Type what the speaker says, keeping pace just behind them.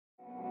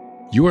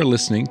You are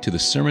listening to the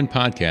Sermon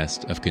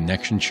Podcast of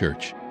Connection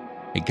Church,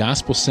 a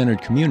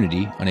gospel-centered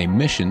community on a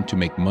mission to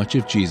make much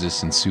of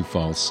Jesus in Sioux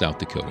Falls, South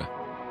Dakota.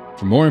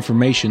 For more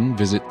information,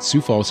 visit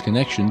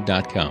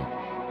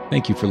SiouxFallsConnection.com.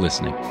 Thank you for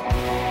listening.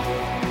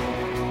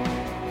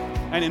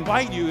 And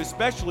invite you,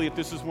 especially if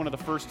this is one of the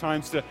first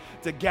times,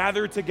 to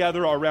gather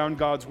together around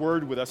God's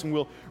Word with us. And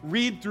we'll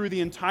read through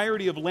the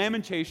entirety of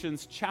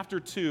Lamentations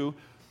chapter 2.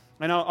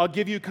 And I'll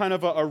give you kind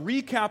of a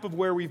recap of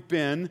where we've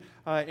been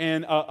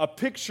and a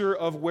picture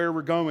of where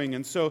we're going.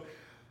 And so,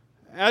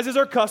 as is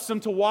our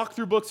custom to walk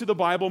through books of the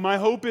Bible, my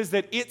hope is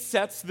that it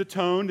sets the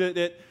tone,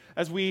 that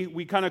as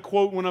we kind of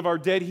quote one of our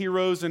dead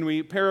heroes and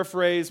we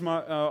paraphrase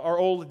our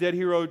old dead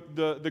hero,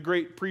 the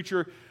great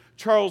preacher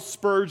Charles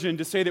Spurgeon,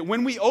 to say that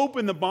when we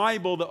open the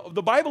Bible,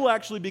 the Bible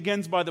actually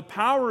begins by the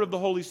power of the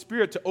Holy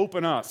Spirit to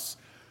open us.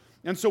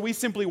 And so we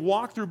simply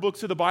walk through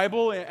books of the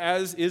Bible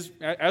as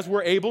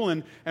we're able,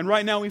 and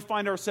right now we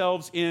find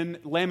ourselves in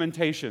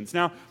Lamentations.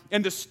 Now,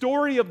 in the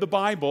story of the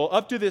Bible,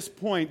 up to this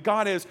point,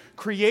 God has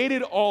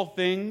created all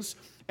things,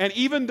 and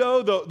even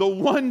though the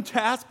one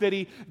task that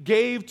He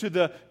gave to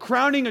the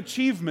crowning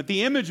achievement,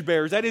 the image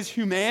bearers, that is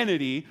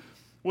humanity,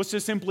 was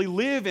to simply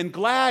live in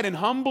glad and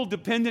humble,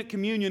 dependent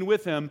communion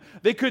with Him,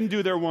 they couldn't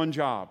do their one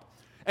job.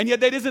 And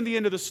yet that isn't the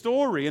end of the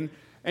story.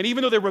 And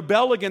even though they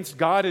rebel against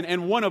God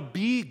and want to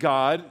be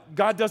God,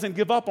 God doesn't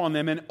give up on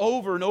them, and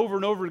over and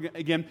over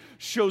again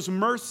shows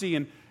mercy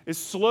and is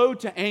slow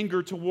to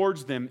anger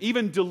towards them,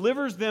 even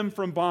delivers them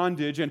from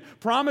bondage and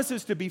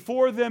promises to be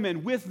for them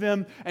and with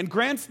them and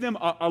grants them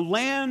a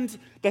land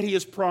that He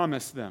has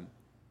promised them.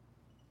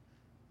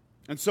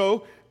 And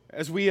so,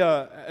 as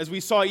we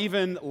saw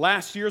even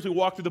last year, as we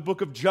walked through the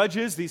book of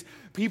Judges, these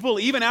people,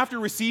 even after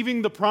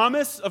receiving the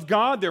promise of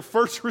God, their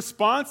first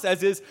response,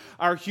 as is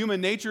our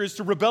human nature, is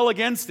to rebel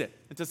against it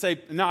and to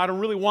say, no, I don't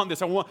really want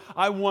this.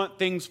 I want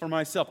things for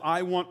myself.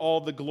 I want all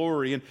the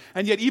glory.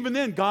 And yet even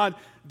then, God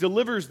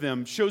delivers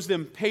them, shows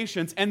them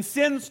patience, and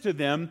sends to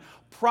them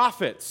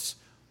prophets.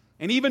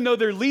 And even though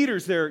their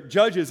leaders, their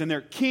judges, and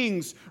their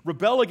kings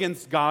rebel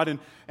against God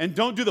and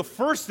don't do the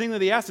first thing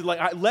that He asks,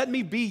 like, let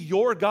me be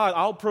your God,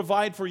 I'll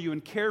provide for you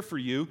and care for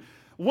you.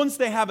 Once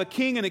they have a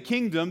king and a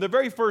kingdom, the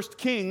very first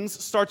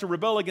kings start to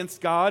rebel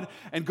against God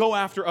and go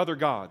after other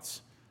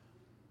gods.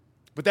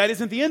 But that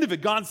isn't the end of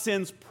it. God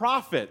sends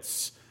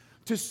prophets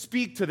to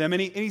speak to them,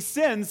 and he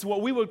sends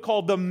what we would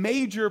call the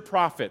major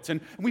prophets.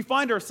 And we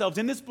find ourselves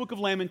in this book of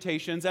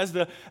Lamentations, as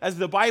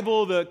the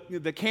Bible,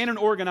 the canon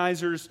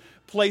organizers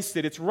placed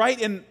it. It's right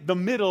in the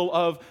middle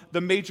of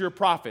the major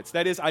prophets.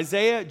 That is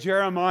Isaiah,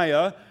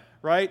 Jeremiah,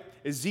 right?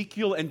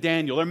 Ezekiel and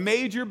Daniel. They're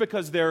major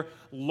because they're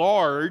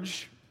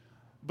large,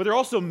 but they're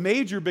also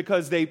major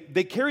because they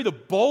carry the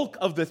bulk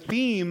of the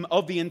theme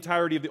of the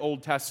entirety of the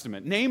Old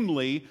Testament.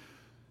 Namely,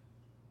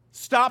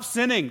 stop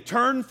sinning,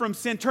 turn from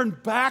sin, turn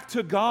back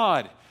to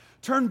God.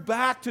 Turn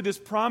back to this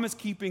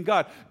promise-keeping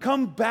God.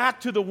 Come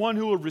back to the one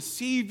who will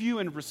receive you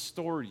and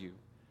restore you.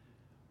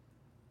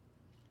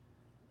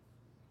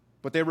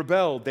 But they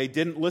rebelled, they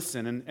didn't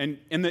listen. And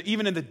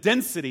even in the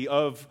density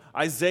of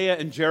Isaiah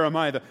and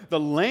Jeremiah, the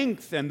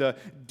length and the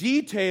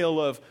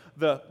detail of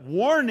the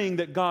warning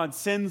that God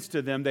sends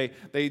to them,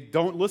 they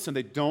don't listen.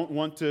 They don't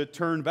want to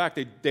turn back.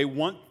 They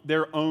want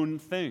their own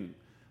thing.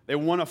 They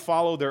want to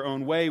follow their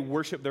own way,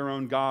 worship their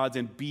own gods,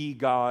 and be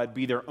God,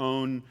 be their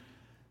own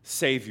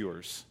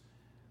saviors.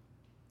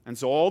 And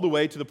so all the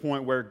way to the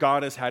point where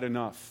God has had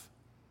enough,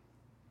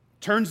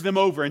 turns them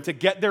over, and to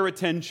get their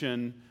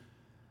attention,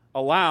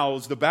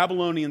 allows the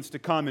Babylonians to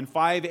come in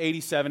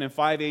 587 and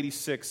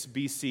 586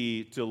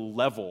 BC to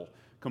level,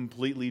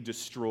 completely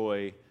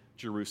destroy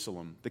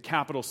Jerusalem, the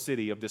capital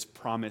city of this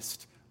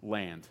promised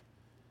land.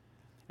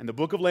 And the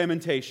book of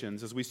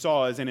Lamentations, as we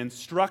saw, is an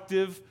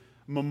instructive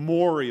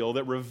memorial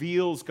that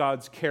reveals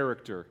God's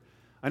character.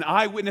 An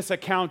eyewitness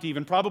account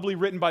even, probably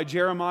written by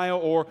Jeremiah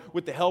or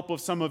with the help of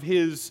some of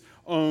his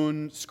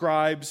own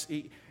scribes.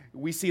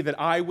 We see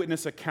that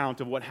eyewitness account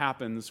of what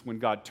happens when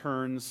God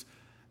turns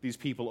these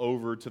people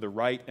over to the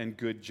right and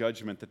good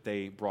judgment that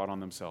they brought on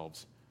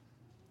themselves.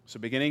 So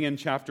beginning in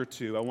chapter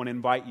 2, I want to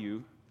invite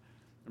you.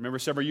 Remember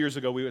several years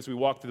ago, as we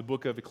walked through the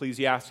book of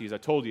Ecclesiastes, I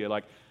told you,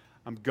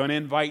 I'm going to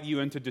invite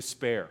you into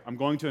despair. I'm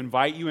going to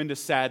invite you into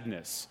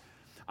sadness.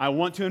 I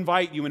want to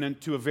invite you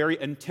into a very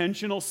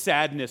intentional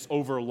sadness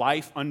over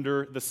life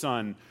under the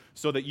sun,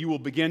 so that you will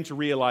begin to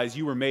realize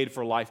you were made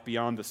for life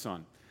beyond the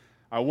sun.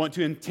 I want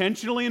to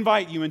intentionally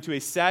invite you into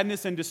a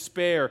sadness and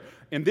despair,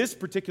 in this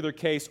particular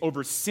case,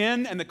 over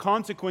sin and the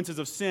consequences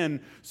of sin,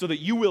 so that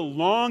you will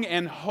long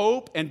and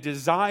hope and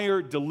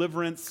desire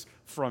deliverance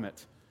from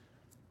it.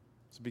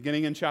 So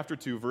beginning in chapter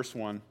 2, verse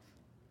 1,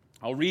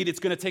 I'll read.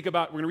 We're going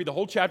to read the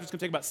whole chapter. It's going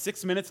to take about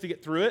 6 minutes to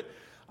get through it.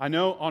 I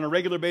know on a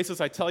regular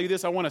basis I tell you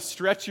this. I want to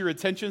stretch your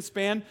attention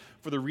span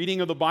for the reading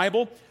of the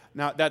Bible.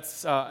 Now,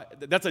 that's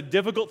a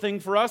difficult thing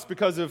for us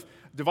because of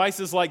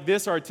devices like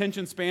this. Our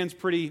attention span's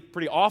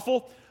pretty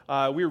awful.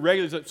 We're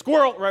regular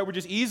squirrel, right? We're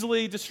just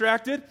easily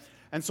distracted.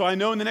 And so I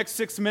know in the next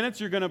 6 minutes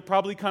you're going to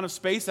probably kind of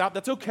space out.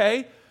 That's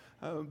okay.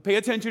 Pay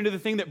attention to the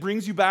thing that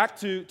brings you back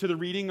to the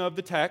reading of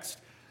the text.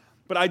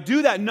 But I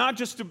do that not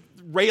just to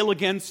rail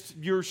against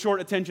your short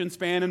attention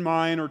span and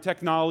mine or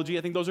technology.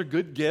 I think those are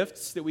good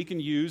gifts that we can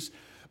use.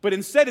 But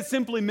instead, it's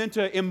simply meant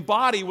to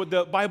embody what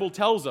the Bible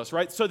tells us,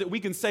 right? So that we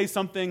can say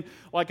something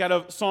like out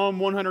of Psalm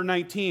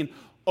 119,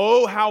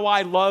 "Oh, how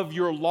I love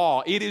your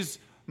law. It is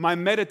my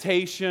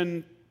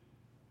meditation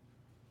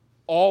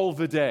all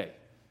the day."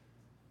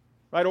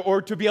 Right?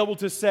 Or to be able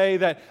to say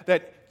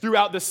that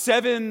throughout the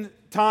 7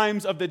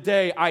 times of the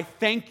day, I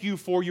thank you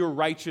for your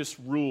righteous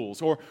rules.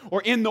 Or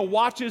in the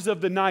watches of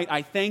the night,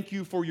 I thank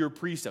you for your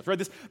precepts. Right?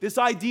 This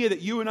idea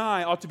that you and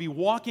I ought to be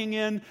walking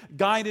in,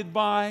 guided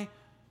by,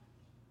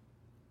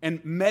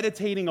 and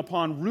meditating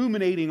upon,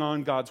 ruminating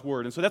on God's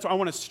word. And so that's why I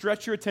want to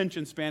stretch your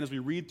attention span as we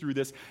read through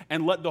this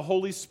and let the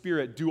Holy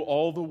Spirit do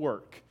all the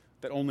work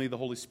that only the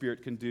Holy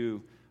Spirit can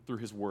do through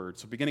his word.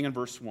 So beginning in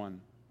verse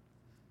 1.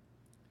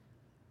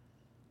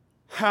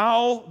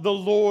 How the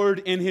Lord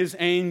in his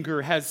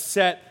anger has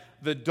set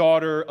the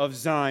daughter of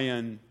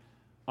Zion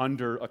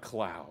under a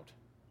cloud.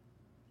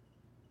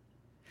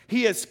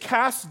 He has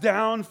cast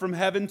down from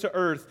heaven to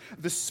earth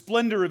the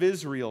splendor of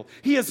Israel.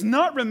 He has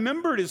not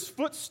remembered his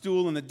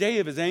footstool in the day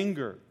of his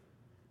anger.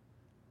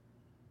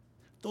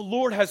 The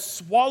Lord has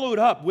swallowed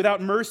up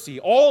without mercy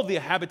all the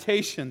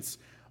habitations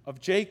of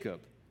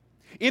Jacob.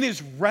 In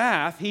his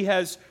wrath, he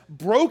has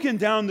broken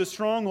down the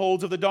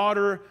strongholds of the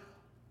daughter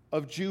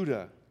of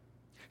Judah.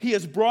 He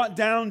has brought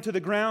down to the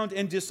ground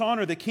and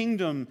dishonor the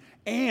kingdom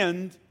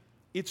and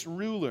its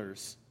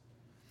rulers.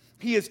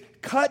 He has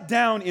cut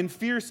down in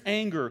fierce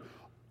anger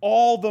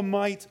all the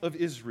might of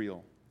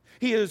Israel.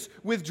 He has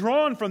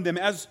withdrawn from them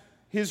as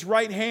his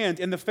right hand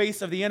in the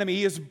face of the enemy.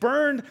 He has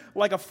burned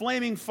like a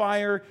flaming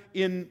fire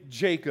in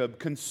Jacob,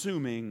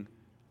 consuming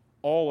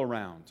all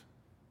around.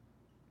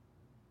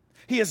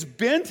 He has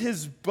bent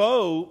his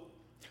bow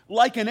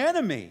like an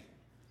enemy,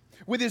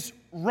 with his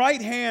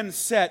right hand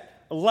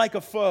set like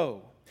a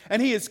foe. And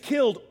he has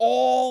killed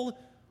all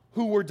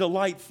who were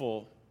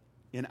delightful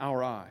in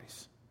our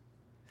eyes.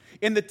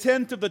 In the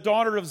tent of the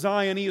daughter of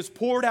Zion, he has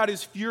poured out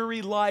his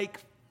fury like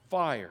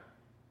fire.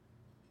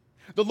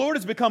 The Lord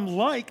has become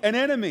like an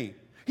enemy.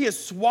 He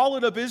has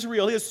swallowed up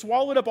Israel. He has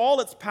swallowed up all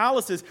its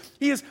palaces.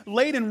 He has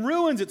laid in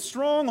ruins its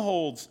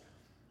strongholds.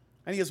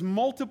 And he has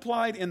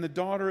multiplied in the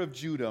daughter of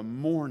Judah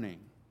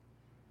mourning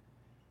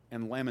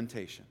and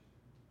lamentation.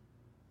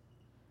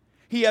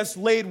 He has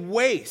laid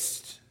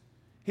waste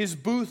his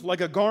booth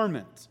like a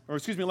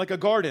like a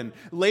garden,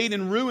 laid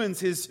in ruins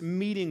his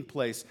meeting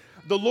place.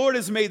 The Lord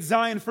has made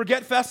Zion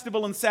forget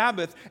festival and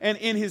Sabbath, and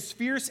in his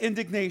fierce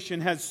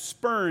indignation has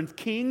spurned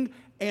king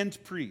and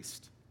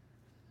priest.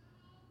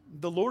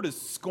 The Lord has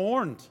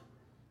scorned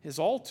his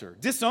altar,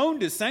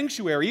 disowned his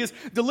sanctuary. He has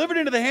delivered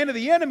into the hand of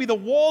the enemy the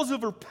walls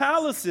of her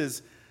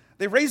palaces.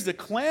 They raised a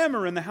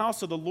clamor in the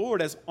house of the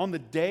Lord as on the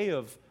day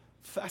of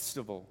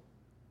festival.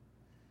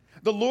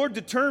 The Lord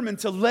determined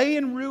to lay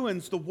in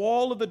ruins the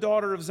wall of the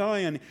daughter of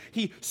Zion.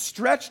 He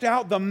stretched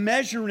out the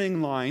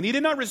measuring line. He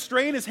did not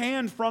restrain his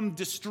hand from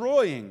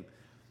destroying.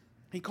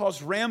 He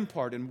caused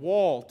rampart and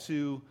wall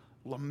to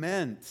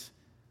lament.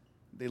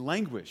 They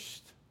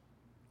languished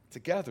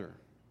together.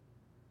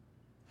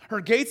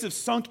 Her gates have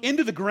sunk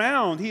into the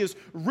ground. He has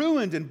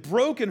ruined and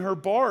broken her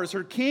bars.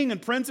 Her king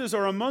and princes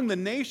are among the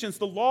nations.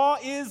 The law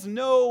is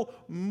no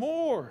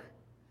more.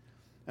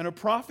 And her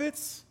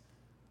prophets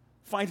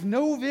find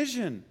no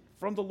vision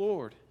from the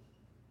Lord.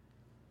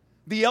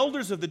 The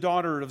elders of the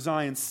daughter of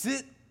Zion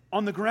sit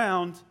on the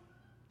ground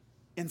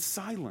in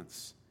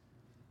silence.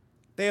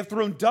 They have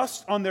thrown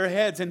dust on their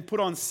heads and put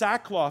on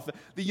sackcloth.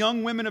 The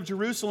young women of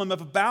Jerusalem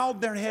have bowed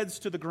their heads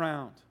to the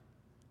ground.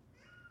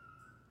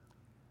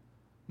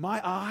 My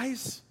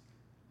eyes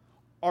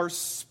are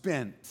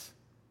spent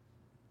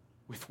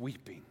with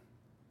weeping.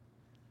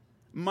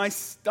 My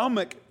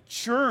stomach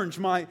churns.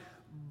 My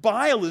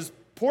bile is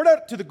poured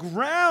out to the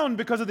ground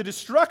because of the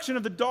destruction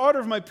of the daughter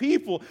of my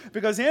people,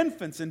 because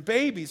infants and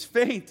babies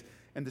faint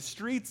in the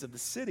streets of the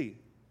city.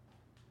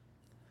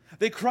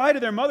 They cry to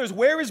their mothers,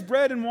 "Where is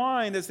bread and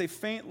wine?" as they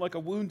faint like a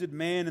wounded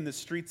man in the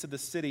streets of the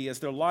city, as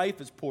their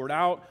life is poured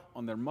out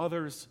on their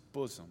mother's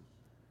bosom.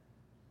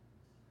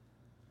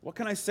 What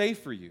can I say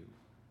for you?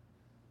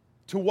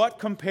 To what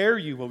compare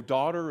you, O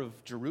daughter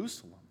of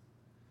Jerusalem?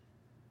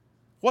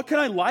 What can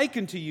I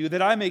liken to you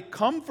that I may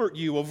comfort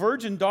you, O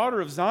virgin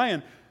daughter of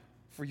Zion?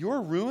 For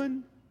your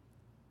ruin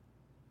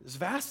is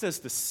vast as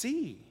the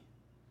sea.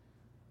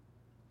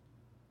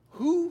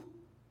 Who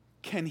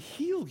can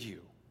heal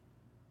you?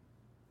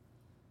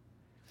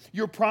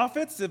 Your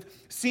prophets have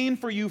seen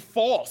for you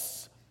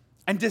false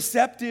and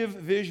deceptive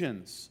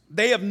visions.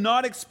 They have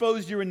not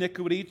exposed your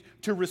iniquity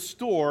to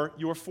restore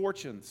your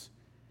fortunes,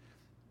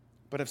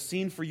 but have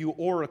seen for you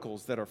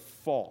oracles that are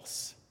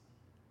false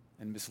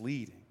and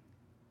misleading.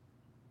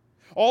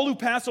 All who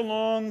pass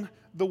along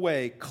the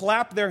way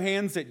clap their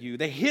hands at you.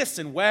 They hiss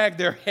and wag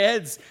their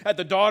heads at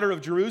the daughter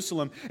of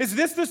Jerusalem. Is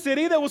this the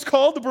city that was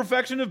called the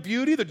perfection of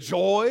beauty, the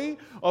joy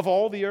of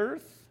all the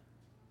earth?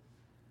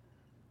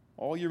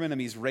 All your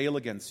enemies rail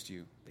against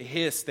you. They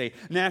hiss, they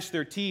gnash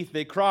their teeth,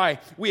 they cry,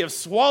 "We have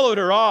swallowed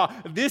her.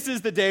 Ah, this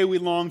is the day we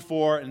longed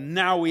for, and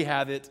now we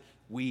have it,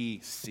 we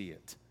see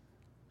it."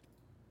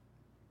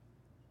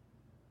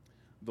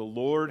 The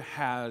Lord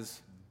has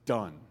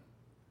done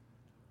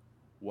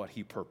what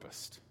he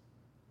purposed.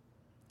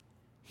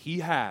 He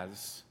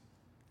has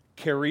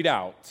carried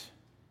out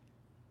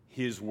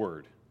his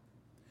word,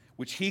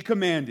 which he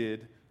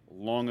commanded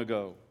long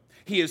ago.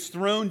 He has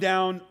thrown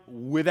down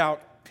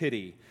without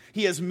pity.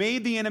 He has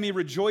made the enemy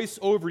rejoice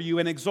over you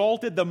and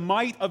exalted the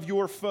might of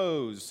your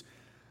foes.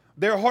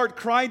 Their heart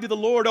cried to the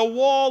Lord, "O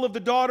wall of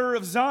the daughter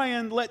of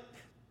Zion, let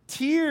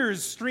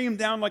tears stream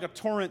down like a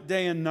torrent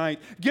day and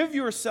night. Give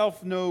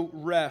yourself no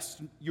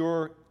rest,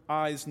 your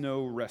eyes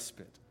no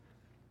respite.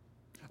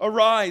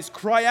 Arise,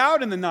 cry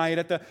out in the night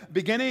at the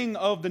beginning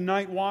of the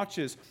night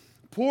watches.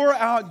 Pour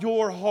out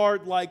your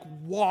heart like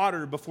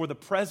water before the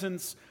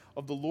presence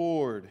of the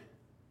Lord.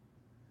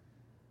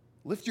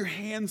 Lift your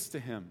hands to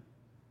him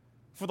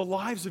for the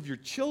lives of your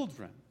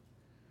children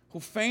who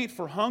faint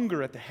for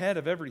hunger at the head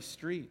of every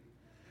street.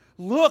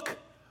 Look,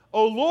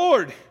 O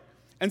Lord,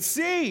 and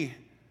see,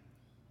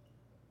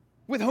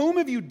 with whom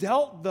have you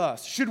dealt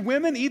thus? Should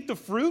women eat the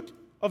fruit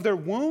of their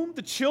womb,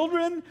 the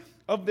children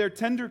of their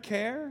tender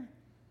care?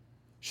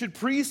 Should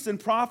priest and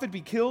prophet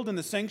be killed in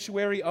the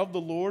sanctuary of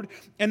the Lord?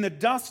 In the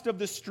dust of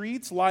the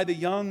streets lie the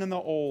young and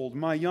the old.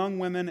 My young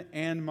women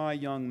and my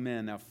young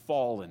men have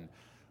fallen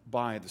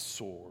by the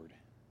sword.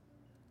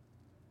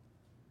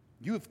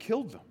 You have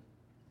killed them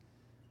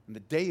in the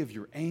day of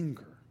your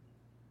anger,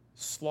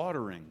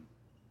 slaughtering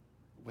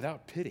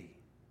without pity.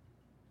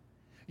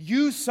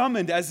 You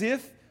summoned as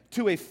if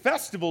to a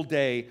festival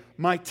day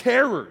my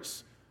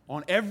terrors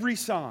on every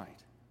side.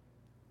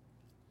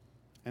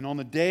 And on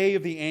the day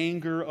of the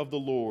anger of the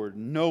Lord,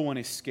 no one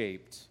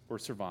escaped or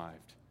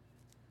survived.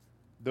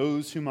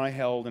 Those whom I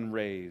held and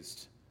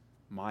raised,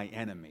 my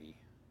enemy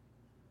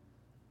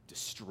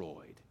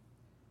destroyed.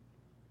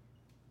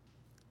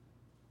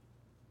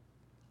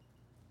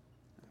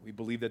 We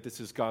believe that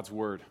this is God's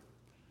word.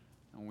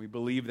 And we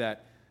believe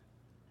that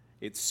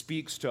it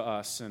speaks to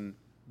us and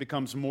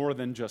becomes more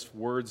than just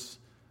words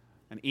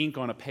and ink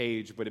on a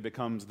page, but it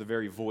becomes the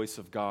very voice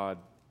of God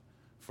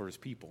for his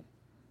people.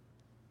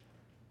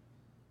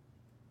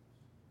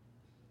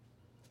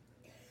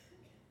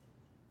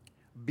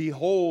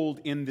 Behold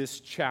in this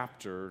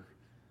chapter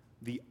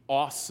the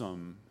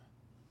awesome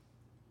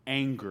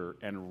anger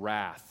and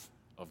wrath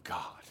of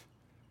God.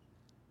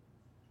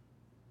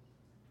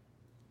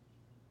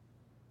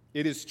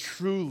 It is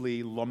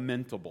truly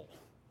lamentable.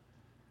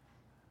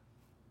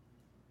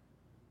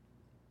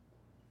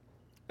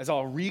 As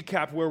I'll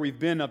recap where we've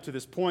been up to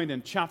this point,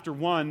 in chapter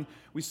 1,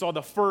 we saw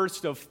the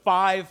first of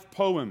 5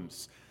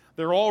 poems.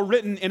 They're all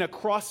written in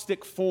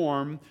acrostic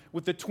form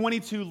with the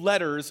 22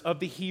 letters of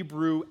the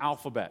Hebrew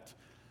alphabet.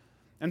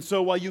 And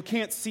so while you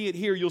can't see it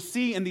here, you'll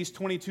see in these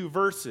 22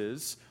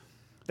 verses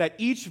that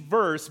each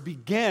verse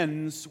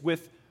begins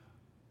with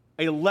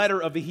a letter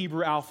of the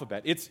Hebrew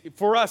alphabet.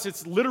 For us,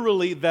 it's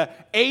literally the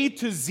A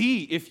to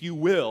Z, if you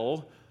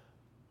will,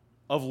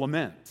 of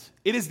lament.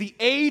 It is the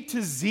A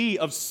to Z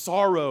of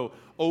sorrow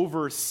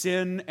over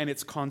sin and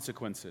its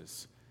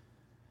consequences.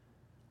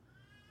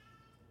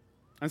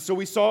 And so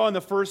we saw in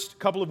the first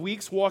couple of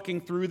weeks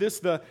walking through this,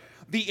 the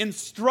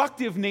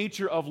instructive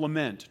nature of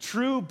lament,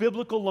 true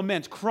biblical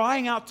lament,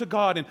 crying out to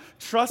God and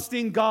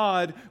trusting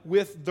God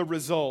with the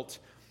result,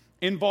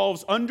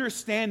 involves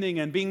understanding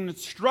and being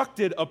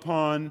instructed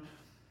upon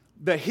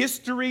the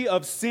history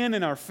of sin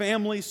in our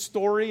family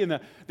story and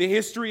the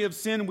history of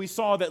sin we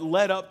saw that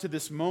led up to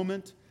this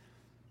moment.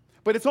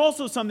 But it's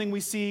also something we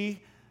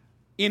see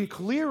in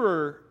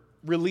clearer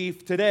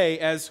relief today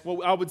as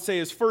what I would say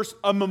is first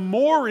a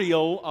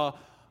memorial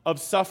of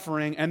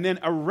suffering and then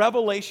a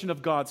revelation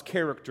of God's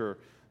character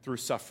through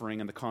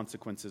suffering and the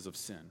consequences of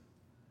sin.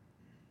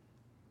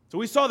 So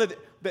we saw that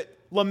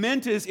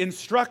lament is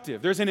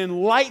instructive. There's an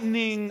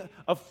enlightening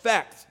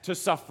effect to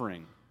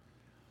suffering.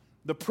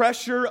 The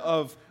pressure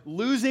of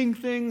losing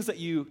things that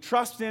you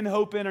trust in,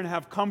 hope in, and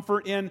have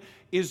comfort in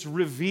is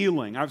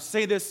revealing. I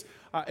say this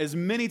as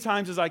many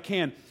times as I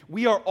can.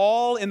 We are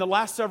all, in the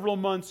last several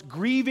months,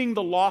 grieving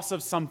the loss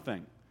of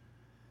something.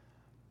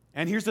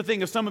 And here's the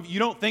thing, if some of you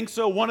don't think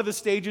so, one of the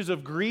stages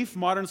of grief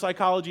modern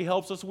psychology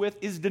helps us with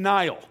is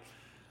denial.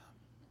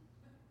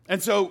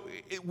 And so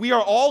we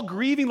are all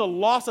grieving the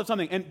loss of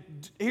something. And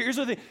here's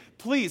the thing,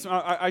 please,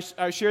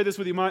 I share this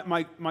with you.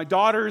 My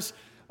daughters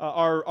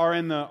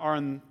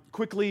are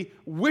quickly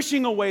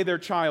wishing away their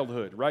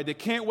childhood, right? They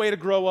can't wait to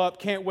grow up,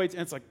 can't wait.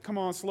 And it's like, come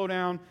on, slow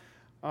down.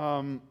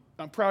 I'm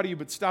proud of you,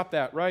 but stop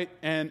that, right?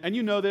 And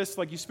you know this,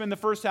 like you spend the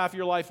first half of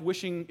your life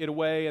wishing it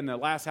away and the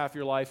last half of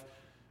your life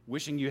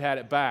wishing you had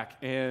it back.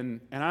 And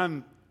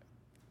I'm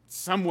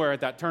somewhere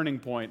at that turning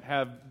point,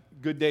 have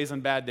good days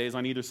and bad days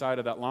on either side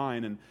of that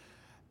line. And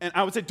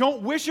I would say,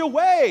 don't wish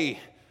away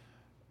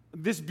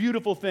this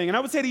beautiful thing. And I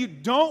would say to you,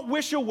 don't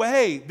wish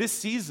away this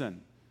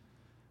season.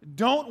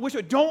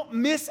 Don't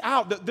miss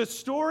out. The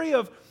story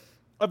of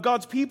of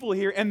God's people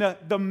here, and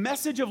the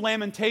message of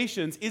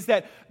Lamentations is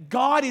that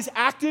God is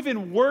active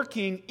and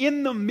working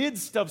in the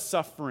midst of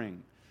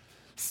suffering.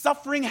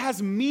 Suffering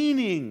has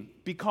meaning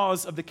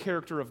because of the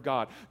character of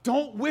God.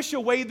 Don't wish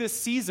away this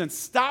season.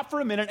 Stop for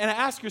a minute and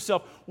ask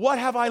yourself, what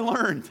have I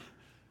learned?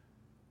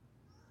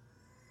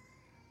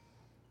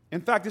 In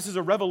fact, this is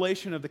a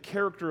revelation of the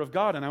character of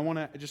God, and I want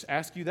to just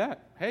ask you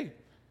that. Hey,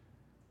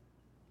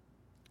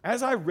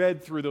 as I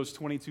read through those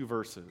 22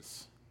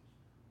 verses,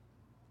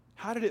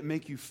 how did it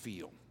make you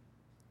feel?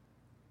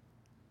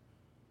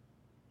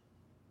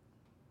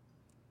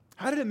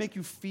 How did it make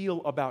you feel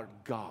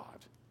about God?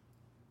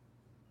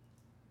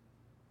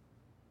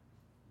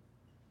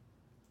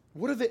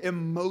 What are the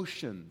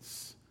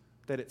emotions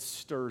that it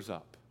stirs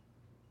up?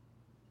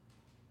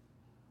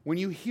 When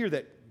you hear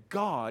that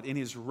God, in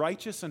his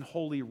righteous and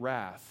holy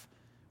wrath,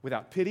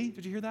 without pity,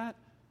 did you hear that?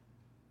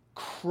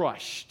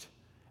 Crushed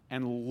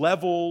and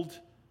leveled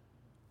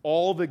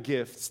all the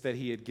gifts that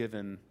he had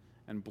given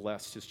and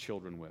blessed his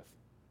children with.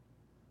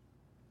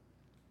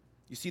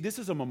 You see, this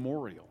is a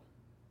memorial.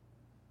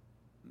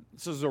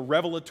 This is a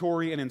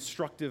revelatory and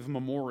instructive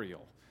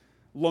memorial.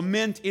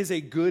 Lament is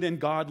a good and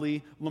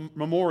godly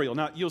memorial.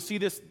 Now, you'll see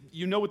this,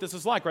 you know what this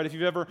is like, right? If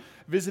you've ever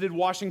visited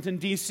Washington,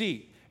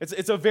 D.C.,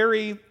 it's a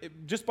very,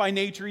 just by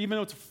nature, even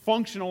though it's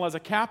functional as a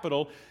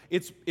capital,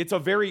 it's a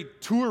very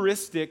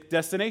touristic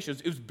destination.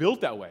 It was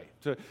built that way,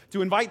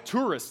 to invite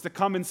tourists to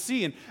come and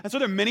see. And so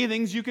there are many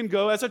things you can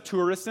go as a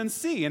tourist and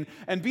see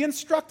and be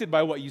instructed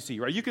by what you see,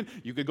 right? You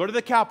could go to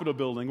the Capitol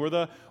building or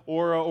the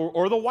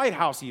White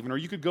House even, or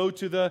you could go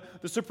to the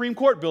Supreme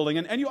Court building.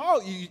 And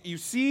you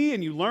see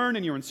and you learn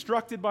and you're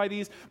instructed by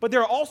these. But there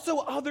are also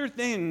other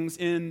things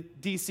in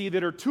D.C.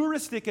 that are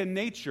touristic in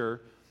nature,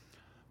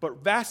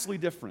 but vastly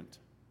different.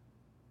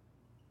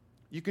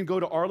 You can go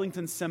to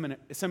Arlington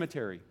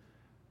Cemetery.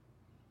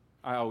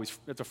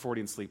 It's a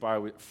Freudian slip. I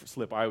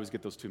always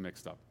get those two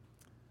mixed up.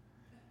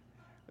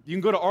 You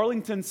can go to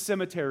Arlington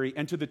Cemetery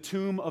and to the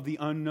Tomb of the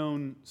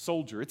Unknown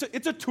Soldier.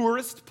 It's a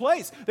tourist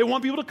place. They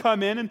want people to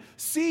come in and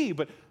see,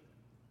 but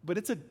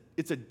it's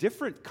a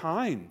different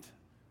kind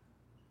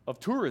of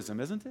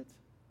tourism, isn't it?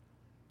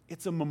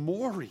 It's a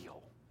memorial.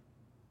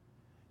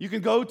 You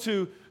can go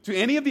to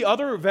any of the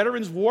other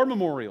Veterans War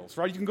memorials,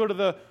 right? You can go to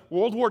the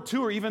World War II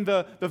or even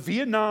the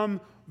Vietnam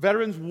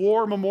Veterans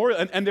War Memorial,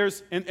 and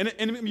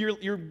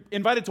you're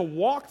invited to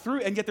walk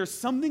through, and yet there's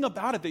something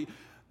about it that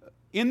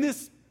in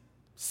this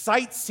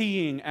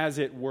sightseeing, as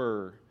it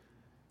were,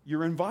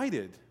 you're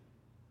invited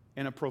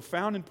in a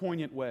profound and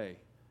poignant way.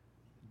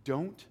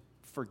 Don't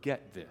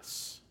forget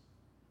this.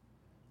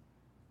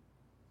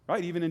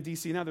 Right? Even in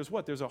D.C. now,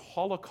 there's a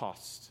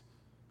Holocaust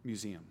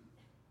museum.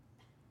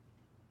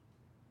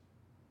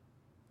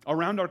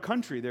 Around our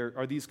country, there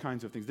are these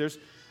kinds of things.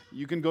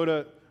 You can go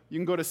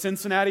to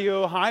Cincinnati,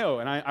 Ohio,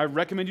 and I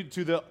recommend you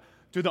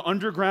to the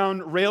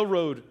Underground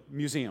Railroad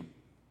Museum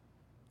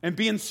and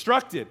be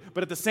instructed,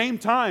 but at the same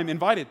time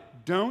invited.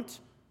 Don't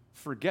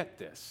forget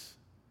this.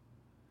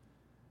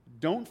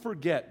 Don't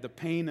forget the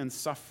pain and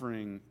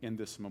suffering in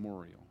this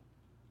memorial.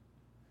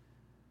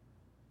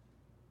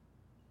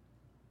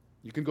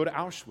 You can go to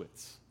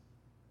Auschwitz.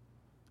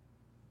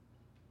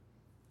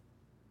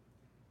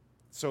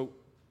 So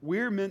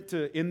we're meant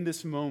to, in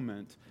this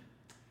moment,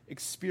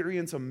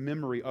 experience a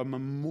memory, a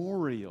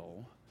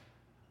memorial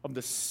of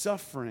the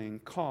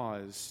suffering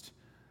caused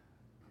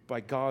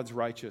by God's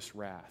righteous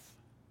wrath.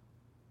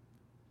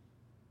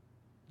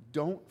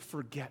 Don't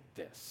forget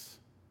this.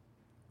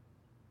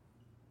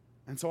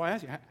 And so I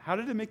ask you, how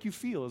did it make you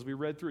feel as we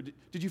read through it?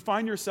 Did you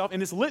find yourself in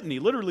this litany,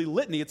 literally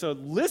litany, it's a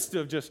list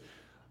of just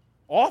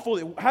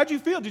awful, how did you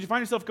feel? Did you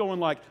find yourself going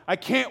like, I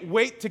can't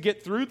wait to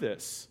get through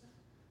this?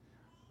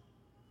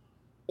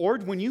 Or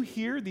when you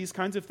hear these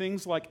kinds of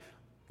things like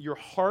your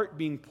heart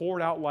being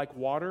poured out like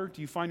water,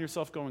 do you find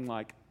yourself going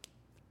like,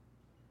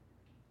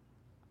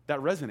 that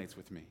resonates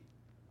with me?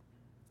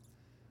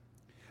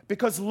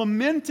 Because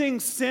lamenting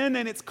sin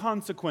and its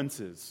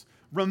consequences,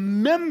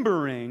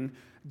 remembering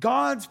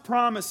God's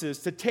promises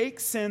to take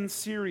sin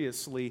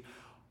seriously,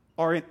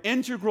 are an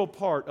integral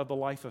part of the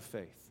life of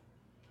faith.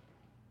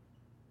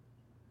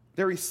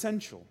 They're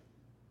essential.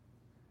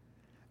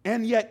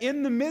 And yet,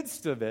 in the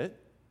midst of it,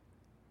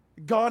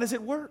 God is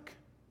at work.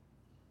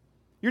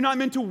 You're not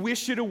meant to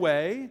wish it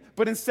away,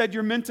 but instead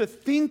you're meant to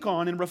think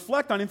on and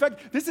reflect on. In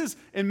fact, this is,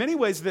 in many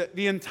ways,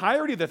 the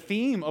entirety of the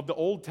theme of the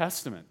Old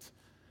Testament.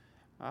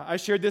 I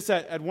shared this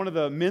at one of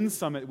the men's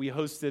summit we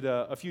hosted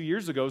a few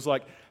years ago. It was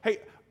like, hey,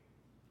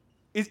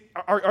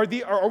 are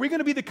we going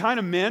to be the kind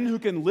of men who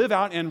can live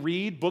out and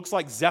read books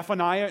like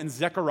Zephaniah and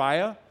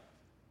Zechariah?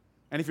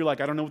 And if you're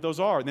like, I don't know what those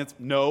are, then it's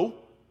no.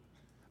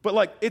 But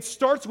like, it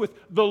starts with,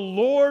 the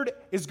Lord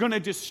is going to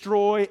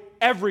destroy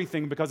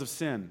everything because of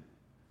sin.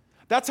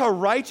 That's how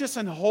righteous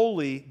and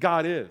holy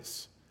God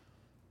is.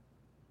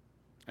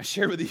 I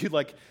shared with you,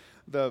 like,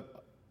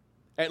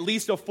 at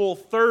least a full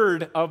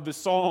third of the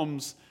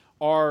Psalms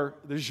are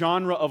the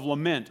genre of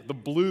lament, the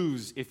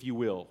blues, if you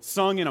will,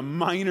 sung in a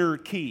minor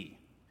key.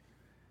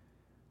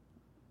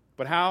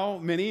 But how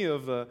many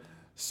of the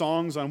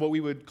songs on what we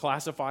would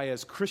classify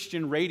as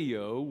Christian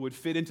radio would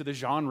fit into the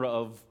genre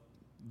of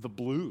the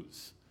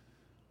blues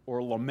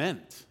or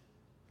lament?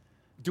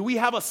 Do we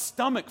have a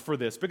stomach for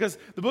this? Because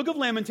the book of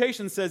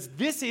Lamentations says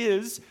this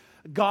is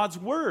God's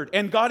word,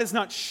 and God is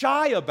not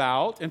shy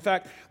about. In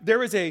fact,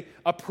 there is a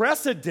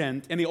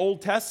precedent in the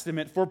Old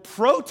Testament for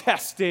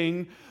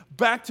protesting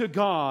back to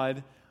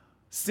God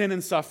sin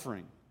and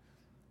suffering.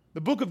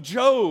 The book of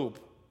Job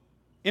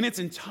in its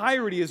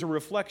entirety is a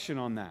reflection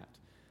on that.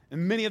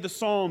 And many of the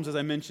Psalms, as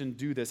I mentioned,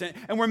 do this.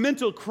 And we're meant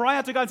to cry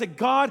out to God and say,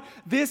 God,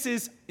 this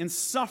is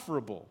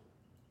insufferable.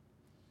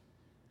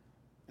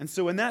 And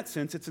so in that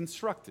sense, it's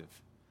instructive.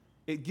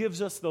 It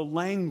gives us the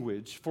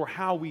language for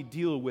how we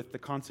deal with the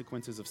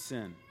consequences of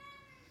sin.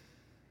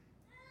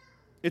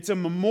 It's a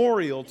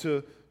memorial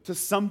to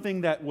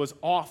something that was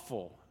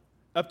awful.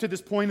 Up to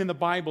this point in the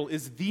Bible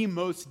is the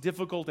most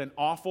difficult and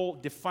awful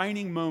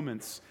defining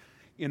moments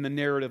in the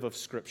narrative of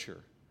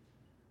Scripture.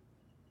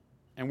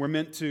 And we're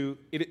meant to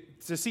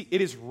see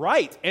it is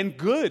right and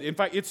good. In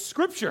fact, it's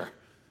Scripture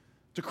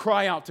to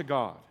cry out to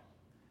God.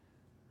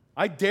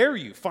 I dare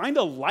you, find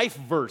a life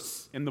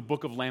verse in the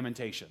book of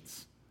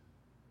Lamentations.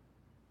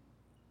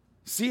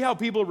 See how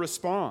people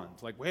respond.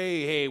 Like,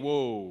 hey,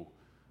 whoa,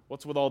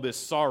 what's with all this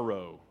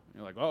sorrow?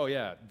 You're like, oh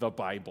yeah, the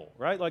Bible,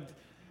 right? Like,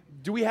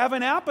 do we have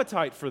an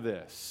appetite for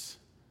this?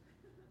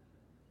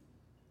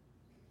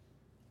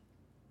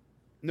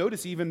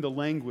 Notice even the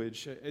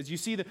language. As you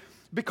see,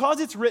 because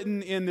it's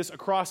written in this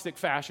acrostic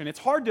fashion, it's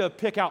hard to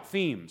pick out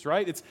themes,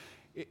 right?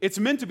 It's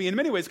meant to be, in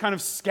many ways, kind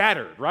of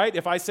scattered, right?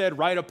 If I said,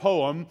 write a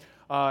poem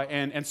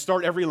and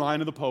start every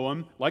line of the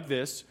poem like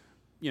this,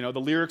 the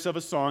lyrics of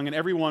a song, and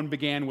everyone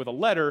began with a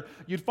letter,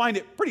 you'd find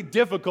it pretty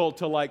difficult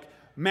to,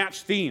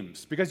 match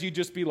themes, because you'd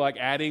just be,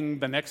 adding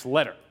the next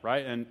letter,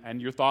 right?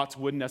 And your thoughts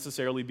wouldn't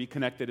necessarily be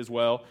connected as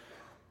well,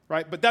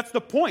 right? But that's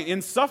the point.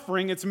 In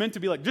suffering, it's meant to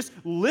be just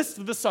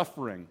list the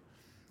suffering,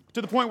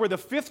 to the point where the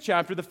fifth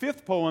chapter, the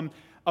fifth poem,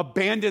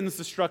 abandons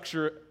the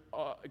structure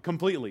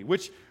completely,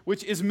 which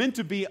is meant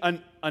to be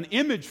an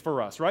image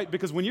for us, right?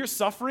 Because when you're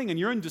suffering and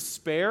you're in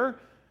despair,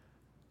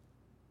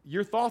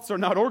 your thoughts are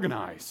not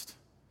organized.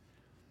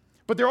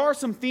 But there are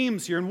some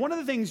themes here, and one of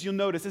the things you'll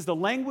notice is the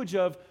language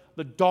of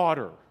the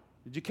daughter.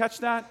 Did you catch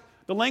that?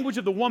 The language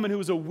of the woman who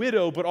was a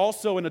widow, but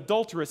also an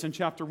adulteress in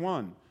chapter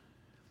 1.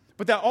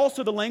 But that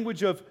also the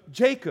language of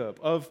Jacob,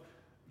 of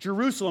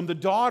Jerusalem, the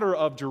daughter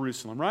of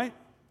Jerusalem, right?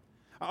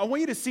 I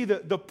want you to see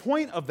the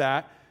point of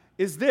that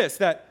is this,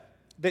 that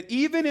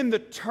even in the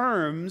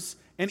terms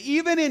and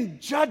even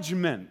in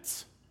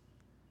judgment,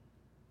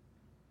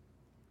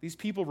 these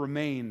people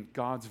remain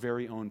God's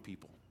very own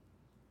people.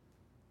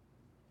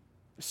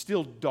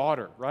 Still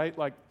daughter, right?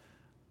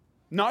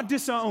 Not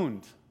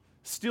disowned.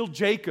 Still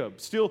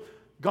Jacob. Still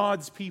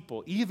God's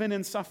people, even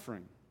in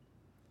suffering.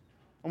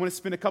 I want to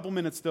spend a couple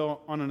minutes,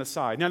 though, on an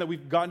aside. Now that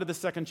we've gotten to the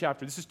second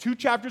chapter, this is 2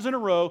 chapters in a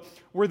row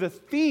where the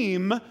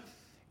theme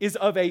is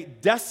of a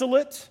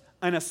desolate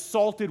and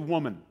assaulted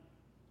woman.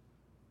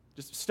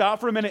 Just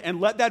stop for a minute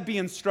and let that be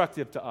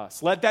instructive to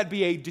us. Let that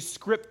be a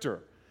descriptor.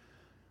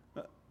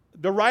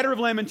 The writer of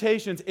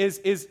Lamentations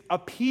is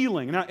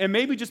appealing. Now, and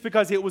maybe just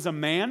because it was a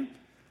man,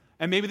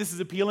 and maybe this is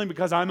appealing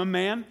because I'm a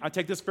man. I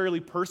take this fairly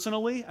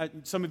personally.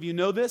 Some of you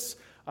know this.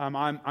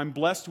 I'm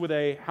blessed with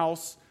a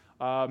house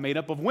made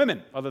up of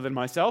women other than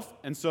myself.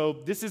 And so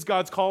this is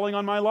God's calling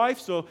on my life.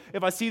 So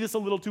if I see this a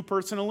little too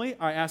personally,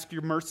 I ask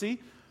your mercy.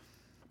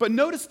 But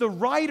notice the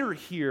writer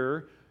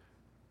here,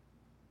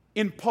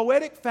 in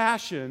poetic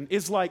fashion,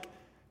 is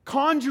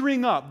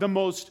conjuring up the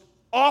most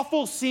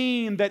awful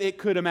scene that it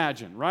could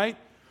imagine, right?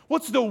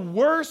 What's the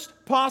worst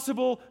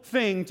possible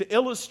thing to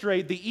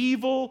illustrate the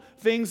evil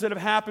things that have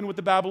happened with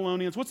the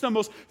Babylonians? What's the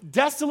most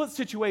desolate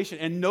situation?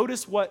 And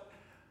notice what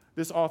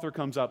this author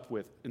comes up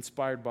with,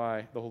 inspired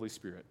by the Holy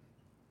Spirit.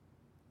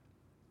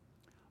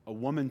 A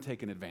woman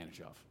taken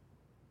advantage of.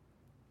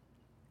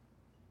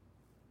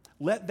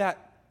 Let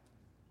that,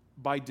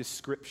 by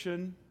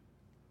description,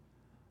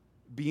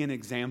 be an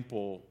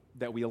example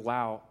that we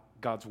allow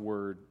God's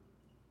word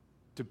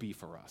to be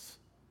for us.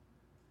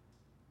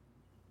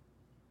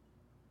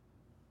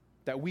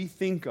 That we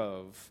think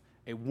of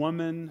a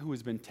woman who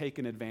has been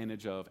taken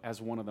advantage of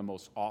as one of the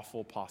most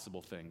awful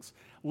possible things.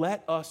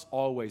 Let us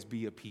always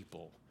be a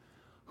people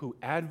who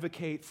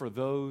advocate for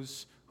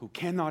those who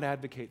cannot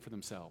advocate for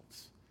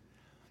themselves.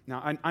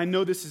 Now, I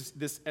know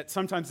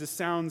sometimes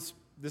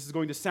this is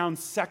going to sound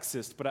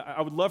sexist, but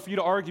I would love for you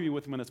to argue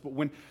with me on this. But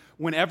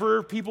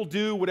whenever people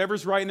do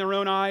whatever's right in their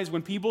own eyes,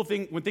 when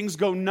things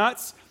go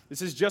nuts,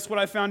 this is just what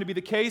I found to be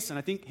the case, and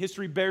I think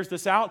history bears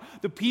this out.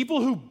 The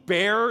people who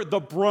bear the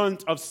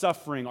brunt of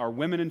suffering are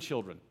women and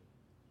children.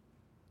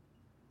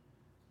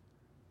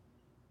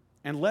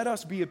 And let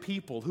us be a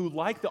people who,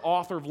 like the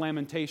author of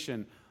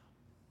Lamentation,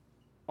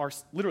 are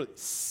literally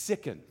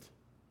sickened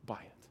by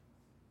it.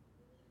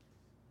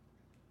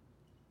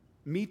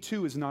 Me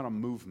Too is not a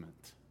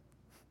movement.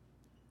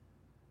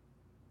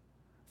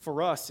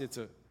 For us, it's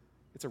a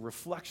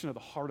reflection of the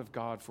heart of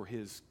God for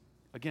his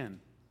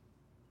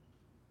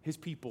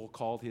people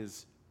called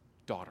his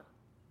daughter.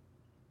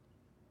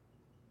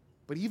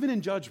 But even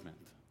in judgment,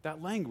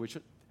 that language,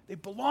 they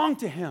belong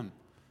to him.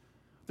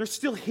 They're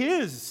still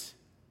his.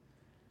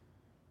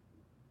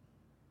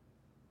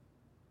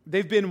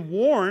 They've been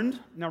warned.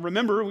 Now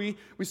remember, we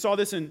saw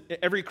this in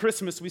every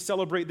Christmas. We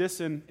celebrate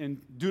this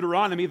in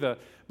Deuteronomy,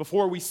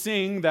 before we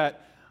sing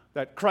that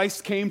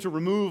Christ came to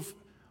remove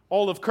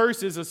all of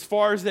curses as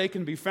far as they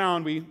can be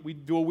found. We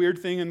do a weird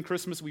thing in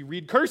Christmas. We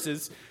read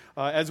curses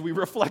as we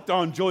reflect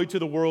on joy to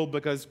the world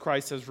because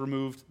Christ has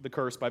removed the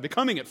curse by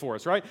becoming it for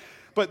us, right?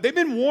 But they've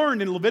been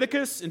warned in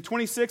Leviticus, in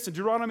 26, in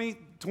Deuteronomy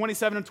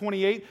 27 and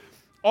 28.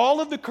 All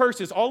of the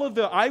curses, all of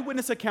the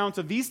eyewitness accounts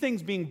of these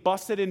things being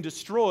busted and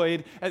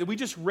destroyed, as we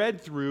just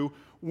read through,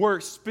 were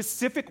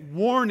specific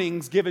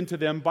warnings given to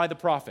them by the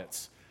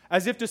prophets.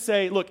 As if to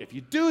say, look, if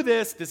you do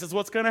this, this is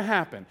what's going to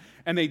happen.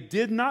 And they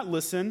did not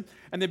listen,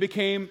 and they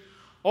became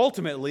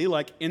ultimately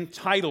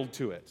entitled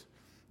to it.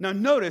 Now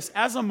notice,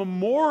 as a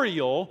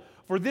memorial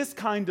for this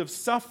kind of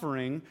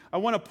suffering, I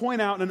want to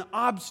point out an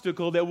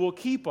obstacle that will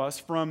keep us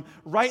from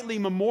rightly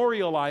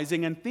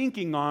memorializing and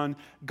thinking on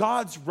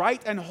God's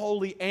right and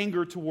holy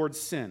anger towards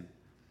sin.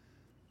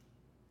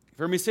 You've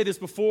heard me say this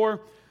before,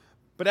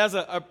 but as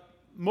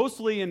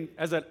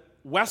as a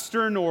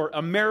Western or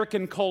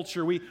American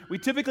culture, we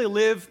typically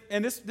live,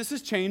 and this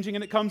is changing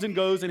and it comes and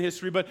goes in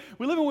history, but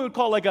we live in what we would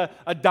call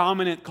a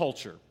dominant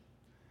culture.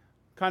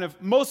 Kind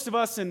of most of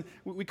us, and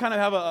we kind of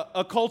have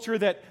a culture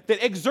that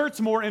exerts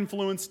more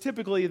influence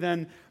typically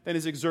than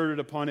is exerted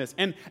upon us.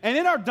 And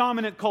in our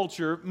dominant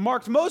culture,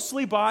 marked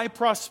mostly by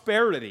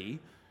prosperity,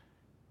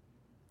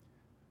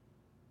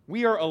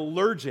 we are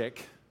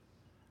allergic,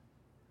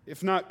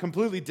 if not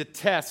completely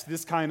detest,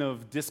 this kind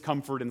of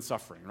discomfort and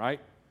suffering, right?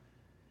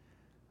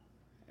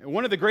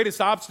 One of the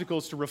greatest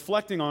obstacles to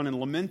reflecting on and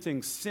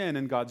lamenting sin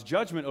and God's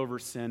judgment over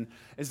sin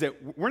is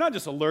that we're not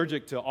just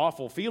allergic to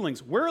awful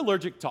feelings, we're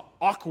allergic to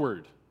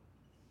awkward.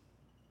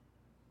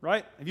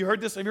 Right? Have you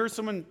heard this? Have you heard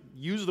someone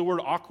use the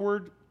word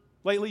awkward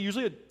lately?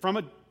 Usually from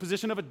a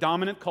position of a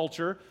dominant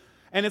culture.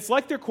 And it's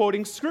like they're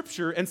quoting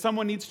scripture and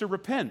someone needs to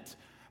repent.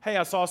 Hey,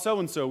 I saw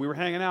so-and-so. We were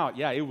hanging out.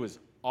 Yeah, it was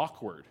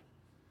awkward.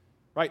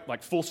 Right?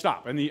 Like full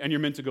stop. And you're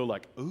meant to go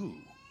like,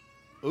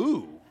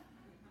 ooh,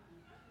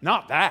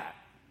 not that.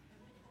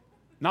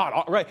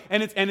 Right,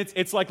 and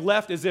it's like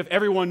left as if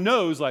everyone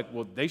knows,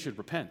 well, they should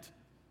repent.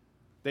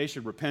 They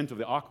should repent of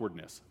the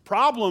awkwardness.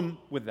 Problem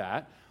with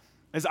that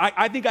is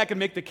I think I can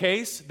make the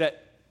case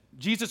that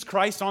Jesus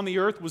Christ on the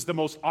earth was the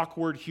most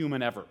awkward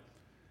human ever.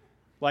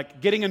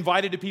 Like getting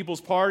invited to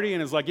people's party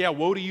and it's like, yeah,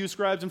 woe to you,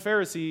 scribes and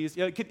Pharisees.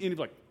 Yeah, and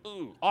like,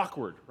 ooh,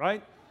 awkward,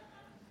 right?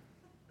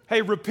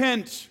 Hey,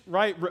 repent,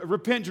 right?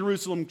 Repent,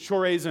 Jerusalem,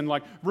 Chorazin,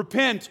 like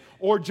repent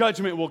or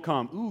judgment will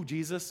come. Ooh,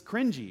 Jesus,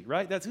 cringy,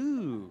 right? That's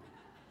ooh.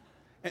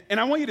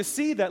 And I want you to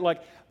see that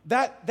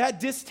that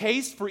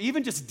distaste for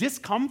even just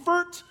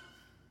discomfort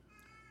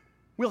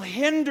will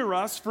hinder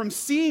us from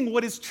seeing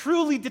what is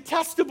truly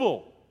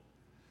detestable,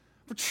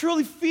 for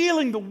truly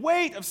feeling the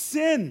weight of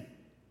sin.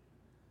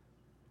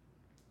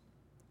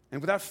 And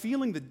without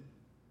feeling the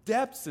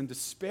depths and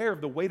despair of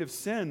the weight of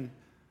sin,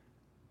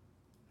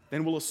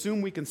 then we'll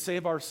assume we can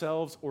save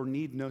ourselves or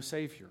need no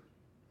Savior.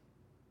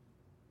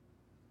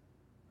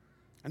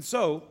 And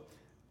so,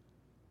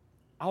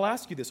 I'll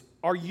ask you this.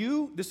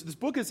 This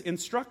book is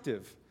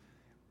instructive.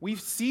 We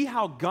see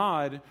how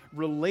God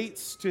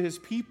relates to his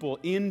people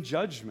in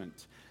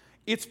judgment.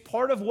 It's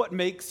part of what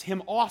makes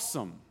him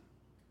awesome.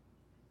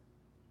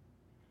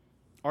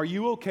 Are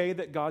you okay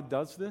that God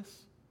does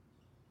this?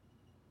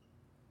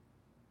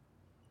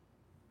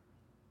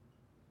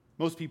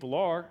 Most people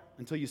are,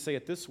 until you say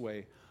it this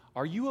way.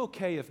 Are you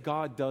okay if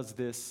God does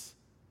this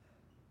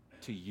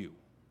to you?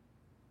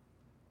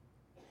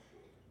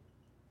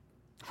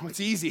 Oh, it's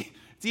easy.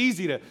 It's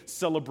easy to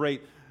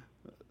celebrate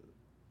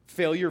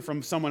failure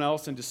from someone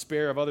else and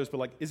despair of others,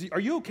 but are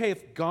you okay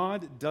if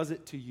God does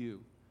it to you?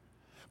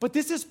 But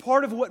this is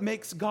part of what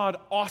makes God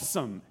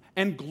awesome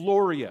and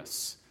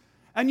glorious.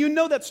 And you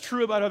know that's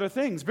true about other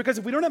things, because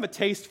if we don't have a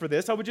taste for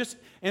this, I would just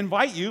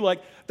invite you,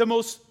 the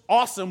most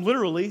awesome,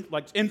 literally,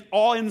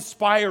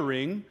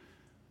 awe-inspiring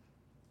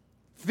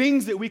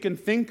things that we can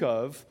think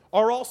of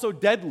are also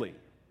deadly,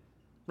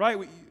 right?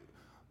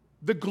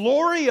 The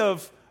glory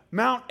of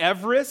Mount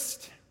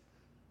Everest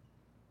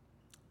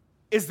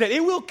is that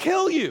it will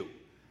kill you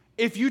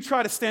if you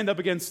try to stand up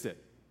against it,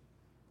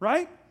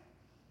 right?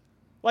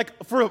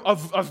 For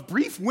a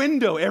brief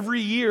window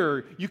every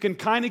year, you can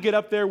kind of get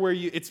up there where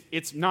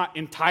it's not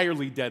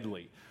entirely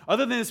deadly.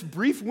 Other than this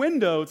brief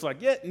window, it's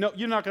no,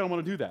 you're not going to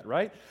want to do that,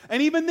 right?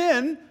 And even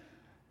then,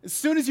 as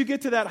soon as you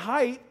get to that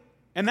height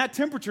and that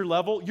temperature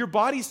level, your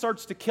body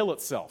starts to kill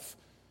itself.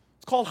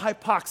 It's called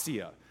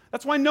hypoxia.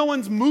 That's why no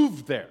one's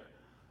moved there.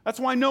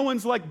 That's why no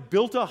one's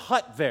built a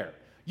hut there.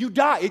 You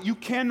die. You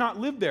cannot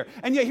live there.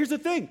 And yet, here's the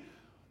thing.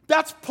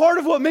 That's part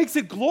of what makes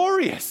it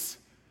glorious.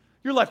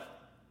 You're like,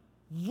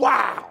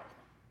 wow.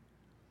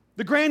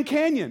 The Grand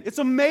Canyon, it's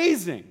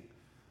amazing.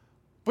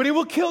 But it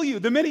will kill you.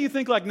 The minute you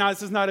think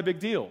this is not a big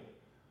deal.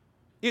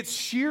 Its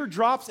sheer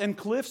drops and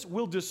cliffs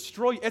will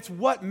destroy you. It's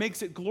what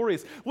makes it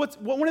glorious. One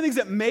of the things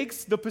that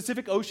makes the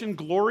Pacific Ocean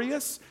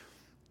glorious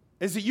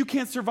is that you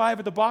can't survive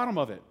at the bottom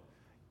of it.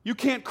 You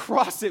can't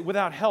cross it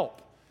without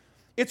help.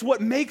 It's what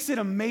makes it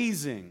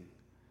amazing.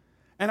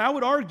 And I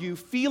would argue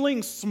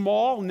feeling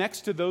small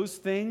next to those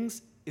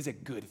things is a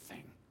good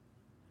thing.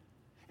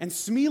 And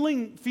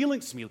feeling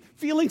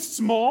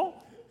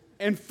small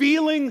and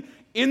feeling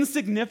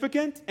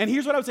insignificant, and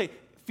here's what I would say,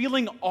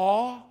 feeling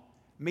awe,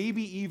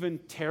 maybe even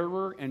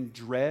terror and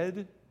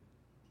dread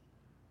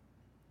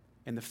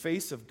in the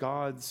face of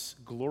God's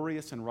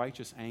glorious and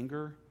righteous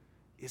anger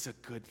is a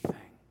good thing.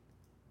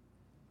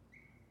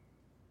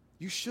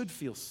 You should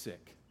feel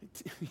sick.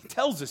 He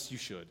tells us you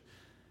should.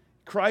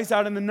 He cries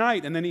out in the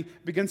night, and then he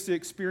begins to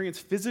experience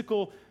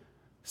physical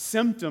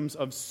symptoms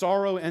of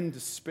sorrow and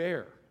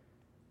despair.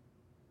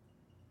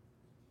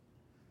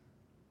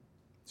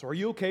 So are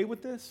you okay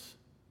with this?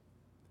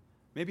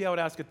 Maybe I would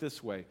ask it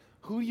this way.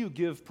 Who do you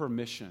give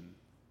permission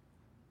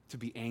to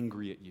be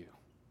angry at you?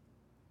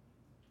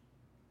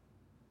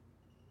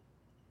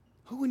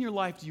 Who in your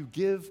life do you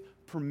give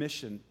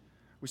permission,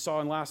 we saw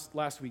in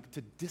last week,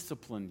 to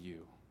discipline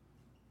you?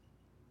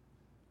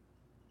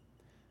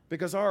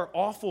 Because our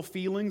awful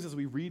feelings as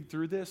we read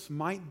through this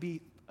might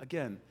be,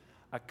 again,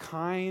 a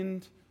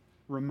kind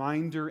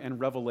reminder and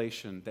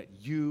revelation that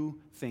you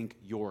think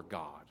you're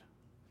God.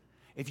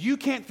 If you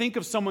can't think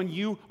of someone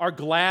you are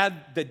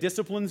glad that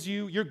disciplines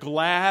you, you're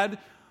glad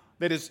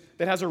that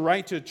has a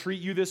right to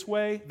treat you this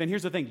way, then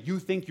here's the thing, you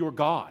think you're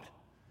God.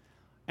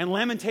 And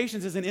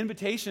Lamentations is an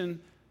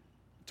invitation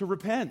to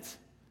repent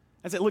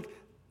and say, look,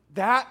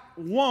 that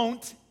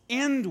won't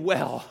end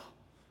well.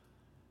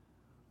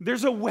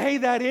 There's a way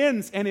that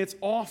ends, and it's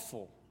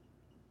awful.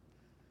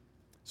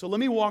 So let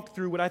me walk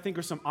through what I think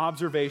are some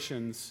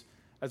observations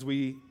as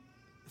we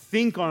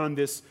think on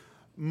this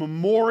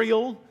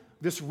memorial,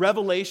 this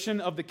revelation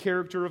of the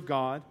character of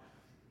God,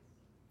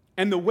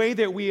 and the way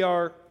that we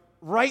are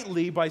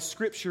rightly, by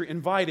Scripture,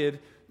 invited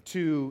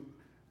to,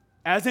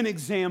 as an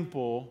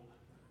example,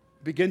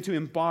 begin to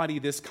embody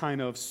this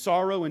kind of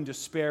sorrow and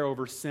despair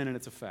over sin and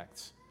its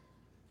effects.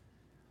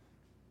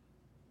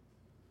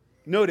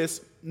 Notice,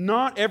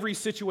 not every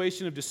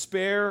situation of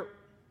despair,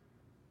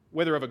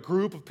 whether of a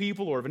group of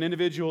people or of an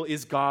individual,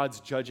 is God's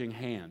judging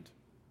hand.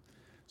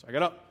 So I got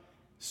to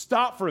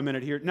stop for a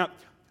minute here. Now,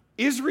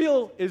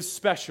 Israel is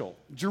special.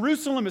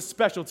 Jerusalem is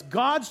special. It's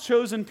God's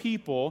chosen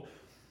people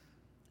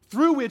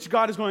through which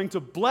God is going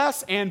to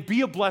bless and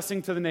be a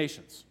blessing to the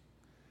nations.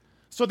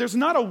 So there's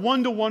not a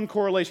one-to-one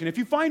correlation. If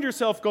you find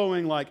yourself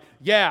going like,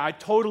 yeah, I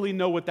totally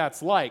know what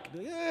that's like,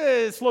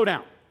 slow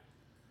down.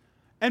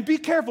 And be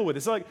careful with it.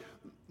 It's like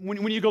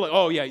when you go like,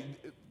 oh yeah,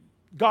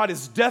 God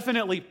is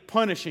definitely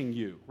punishing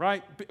you,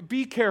 right?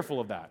 Be careful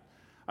of that.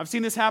 I've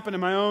seen this happen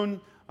in my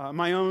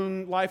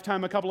own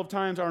lifetime a couple of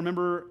times. I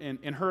remember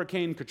in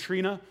Hurricane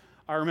Katrina,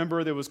 I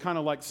remember there was kind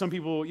of like some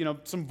people,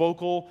 some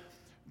vocal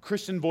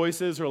Christian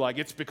voices are like,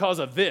 it's because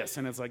of this.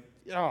 And it's like,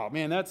 oh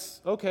man,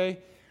 that's okay.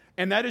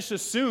 And that just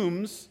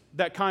assumes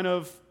that kind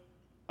of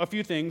a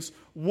few things.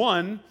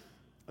 One,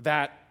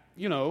 that,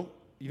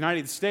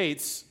 United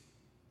States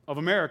of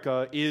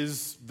America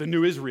is the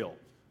new Israel.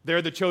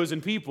 They're the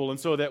chosen people, and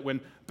so that when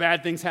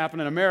bad things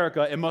happen in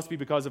America, it must be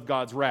because of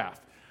God's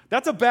wrath.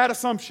 That's a bad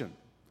assumption.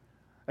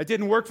 It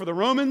didn't work for the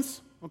Romans,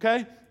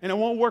 okay? And it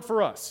won't work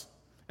for us.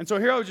 And so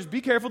here I would just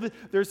be careful.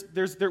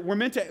 We're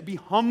meant to be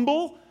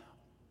humble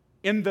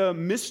in the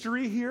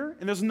mystery here,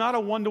 and there's not a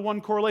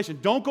one-to-one correlation.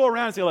 Don't go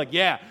around and say like,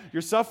 yeah,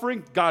 you're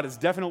suffering, God is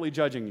definitely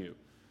judging you.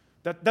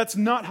 That's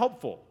not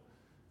helpful.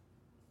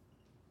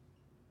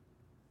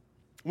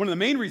 One of the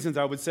main reasons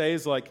I would say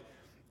is like,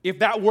 if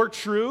that were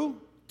true,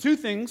 two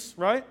things,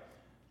 right?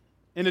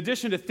 In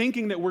addition to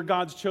thinking that we're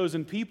God's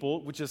chosen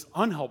people, which is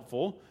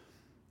unhelpful,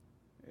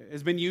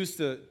 has been used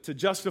to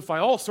justify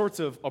all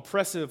sorts of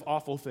oppressive,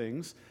 awful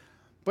things,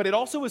 but it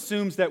also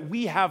assumes that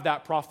we have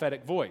that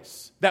prophetic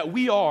voice, that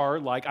we are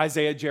like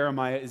Isaiah,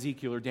 Jeremiah,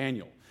 Ezekiel, or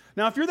Daniel.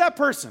 Now, if you're that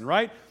person,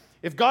 right?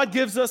 If God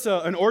gives us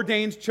an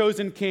ordained,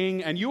 chosen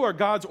king, and you are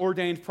God's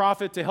ordained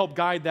prophet to help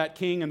guide that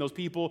king and those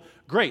people,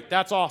 great,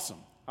 that's awesome.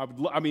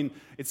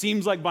 It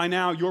seems like by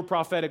now your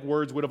prophetic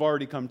words would have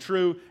already come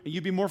true, and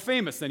you'd be more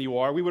famous than you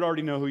are. We would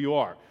already know who you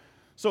are.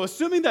 So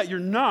assuming that you're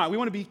not, we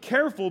want to be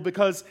careful,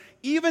 because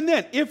even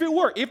then,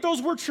 if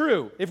those were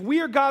true, if we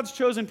are God's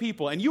chosen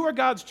people and you are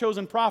God's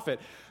chosen prophet,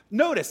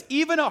 notice,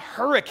 even a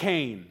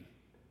hurricane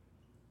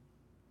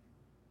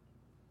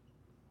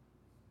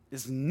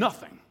is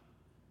nothing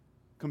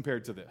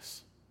compared to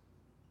this.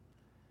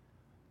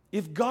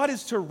 If God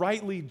is to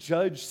rightly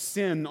judge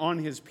sin on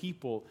his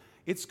people,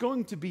 it's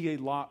going to be a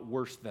lot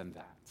worse than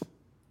that.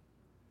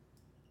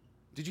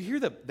 Did you hear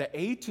the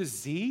A to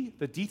Z,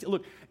 the detail?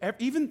 Look,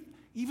 even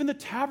the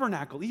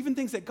tabernacle, even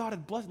things that God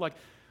had blessed, like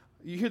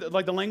you hear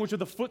like the language of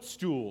the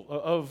footstool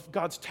of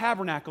God's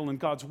tabernacle and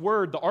God's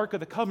word, the Ark of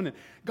the Covenant.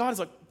 God is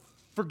like,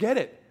 forget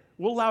it.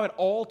 We'll allow it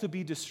all to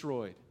be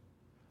destroyed.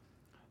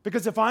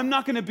 Because if I'm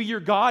not going to be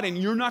your God and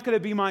you're not going to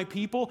be my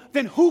people,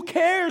 then who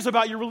cares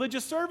about your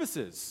religious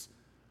services?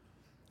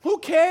 Who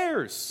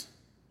cares?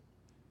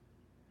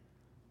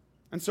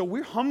 And so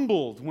we're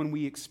humbled when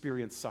we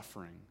experience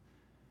suffering.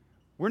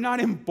 We're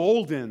not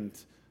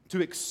emboldened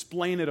to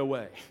explain it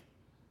away.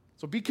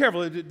 So be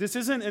careful. This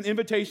isn't an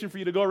invitation for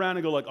you to go around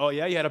and go like, oh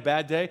yeah, you had a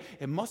bad day.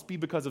 It must be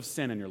because of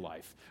sin in your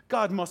life.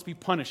 God must be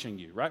punishing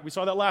you, right? We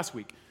saw that last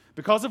week.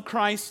 Because of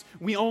Christ,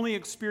 we only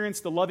experience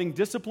the loving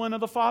discipline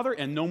of the Father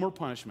and no more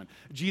punishment.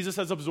 Jesus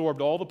has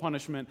absorbed all the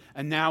punishment,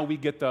 and now we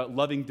get the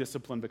loving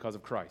discipline because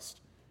of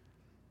Christ.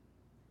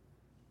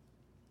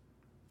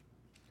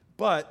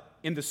 But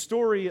in the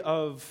story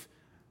of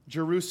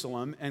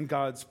Jerusalem and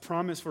God's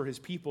promise for his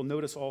people,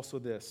 notice also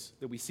this,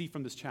 that we see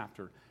from this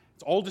chapter.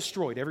 It's all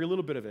destroyed, every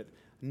little bit of it.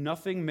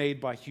 Nothing made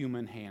by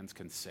human hands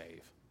can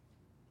save.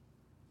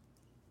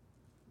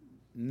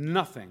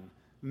 Nothing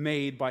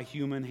made by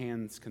human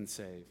hands can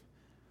save.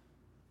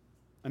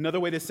 Another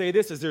way to say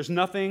this is there's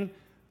nothing,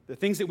 the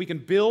things that we can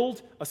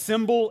build,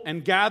 assemble,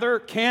 and gather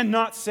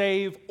cannot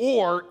save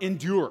or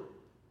endure.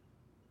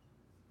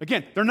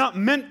 Again, they're not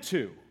meant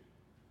to.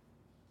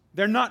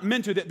 They're not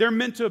meant to. They're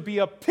meant to be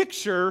a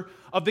picture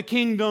of the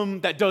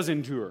kingdom that does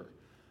endure.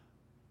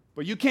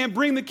 But you can't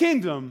bring the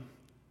kingdom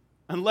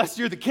unless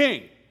you're the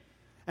king.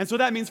 And so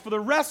that means for the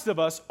rest of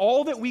us,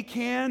 all that we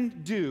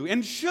can do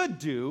and should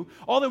do,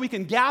 all that we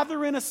can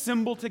gather and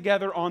assemble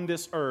together on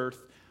this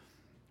earth,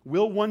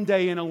 will one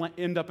day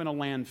end up in a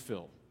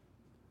landfill.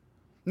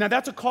 Now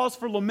that's a cause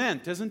for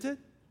lament, isn't it?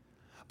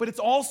 But it's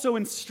also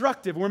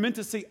instructive. We're meant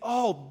to say,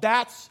 oh,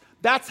 that's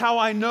how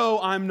I know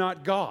I'm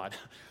not God.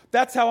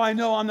 That's how I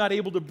know I'm not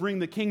able to bring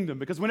the kingdom,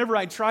 because whenever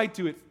I try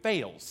to, it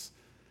fails.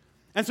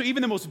 And so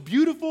even the most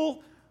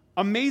beautiful,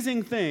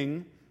 amazing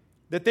thing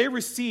that they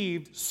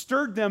received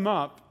stirred them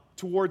up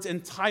towards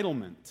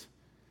entitlement.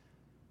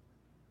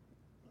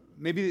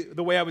 Maybe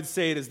the way I would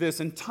say it is this: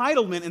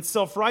 entitlement and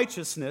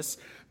self-righteousness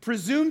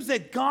presumes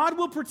that God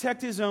will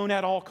protect his own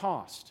at all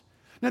cost.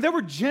 Now, there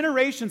were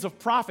generations of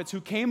prophets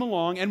who came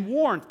along and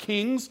warned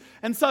kings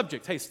and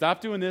subjects, hey,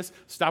 stop doing this,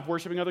 stop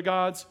worshiping other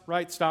gods,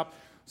 right? Stop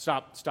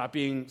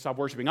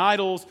worshiping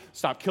idols,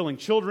 stop killing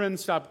children,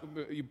 stop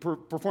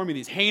performing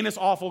these heinous,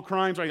 awful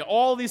crimes, right?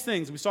 All these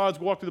things we saw as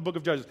we walked through the book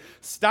of Judges.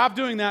 Stop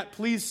doing that,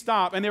 please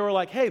stop. And they were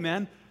like, hey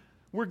man,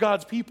 we're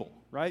God's people,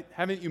 right?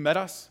 Haven't you met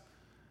us?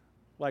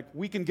 Like,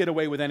 we can get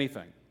away with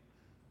anything.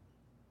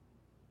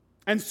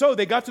 And so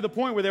they got to the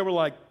point where they were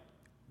like,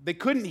 they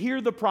couldn't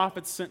hear the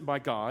prophets sent by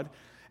God,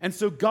 and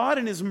so God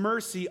in his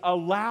mercy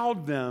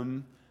allowed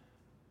them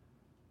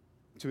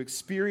to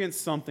experience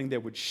something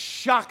that would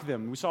shock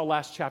them. We saw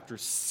last chapter,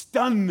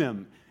 stun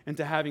them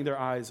into having their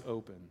eyes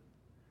open.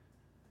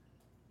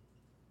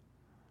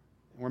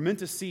 We're meant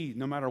to see,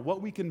 no matter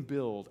what we can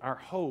build, our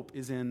hope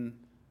is in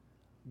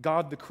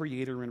God the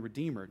Creator and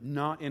Redeemer,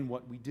 not in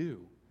what we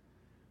do.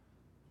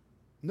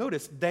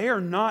 Notice, they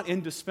are not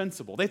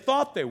indispensable. They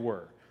thought they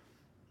were.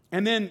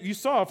 And then you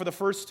saw for the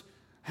first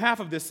half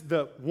of this,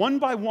 the one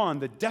by one,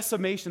 the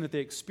decimation that they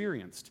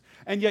experienced.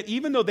 And yet,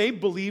 even though they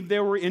believed they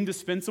were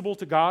indispensable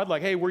to God,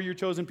 like, hey, we're your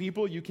chosen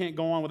people, you can't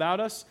go on without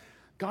us,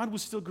 God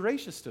was still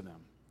gracious to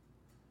them.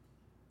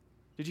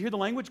 Did you hear the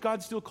language?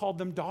 God still called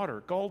them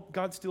daughter.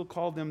 God still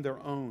called them their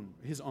own,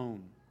 his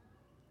own.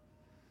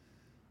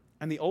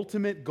 And the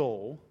ultimate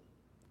goal,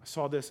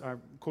 I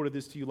quoted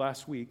this to you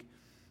last week,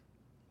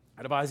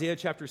 out of Isaiah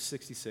chapter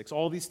 66,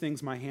 all these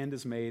things my hand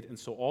has made, and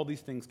so all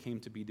these things came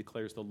to be,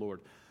 declares the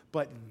Lord.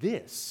 But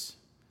this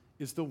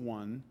is the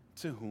one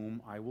to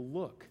whom I will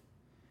look.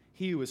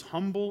 He who is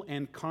humble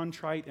and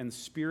contrite in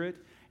spirit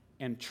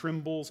and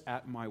trembles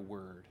at my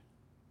word.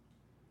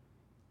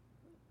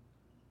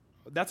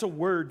 That's a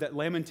word that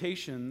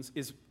Lamentations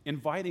is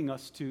inviting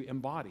us to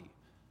embody.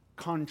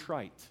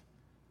 Contrite.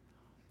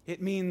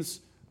 It means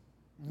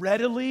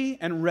readily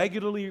and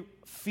regularly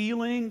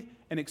feeling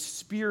and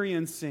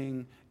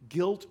experiencing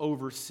guilt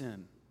over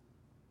sin.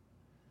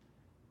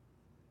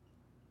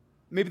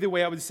 Maybe the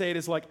way I would say it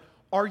is like,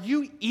 are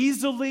you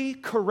easily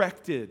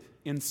corrected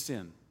in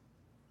sin?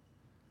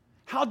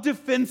 How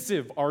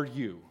defensive are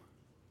you?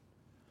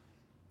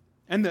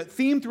 And the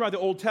theme throughout the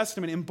Old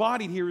Testament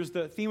embodied here is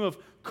the theme of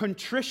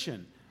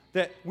contrition,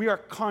 that we are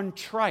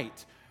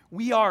contrite.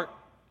 We are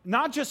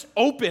not just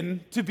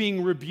open to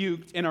being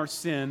rebuked in our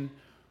sin,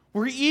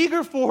 we're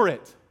eager for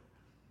it.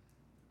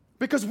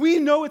 Because we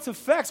know its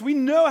effects. We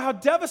know how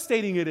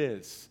devastating it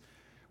is.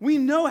 We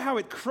know how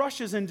it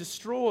crushes and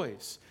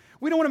destroys.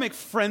 We don't want to make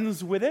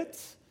friends with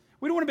it.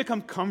 We don't want to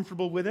become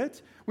comfortable with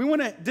it. We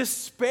want to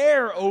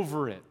despair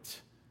over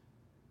it.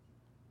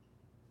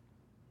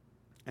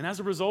 And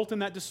as a result in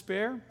that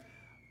despair,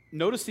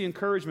 notice the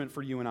encouragement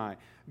for you and I.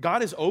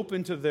 God is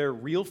open to their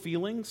real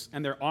feelings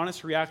and their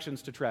honest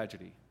reactions to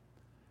tragedy.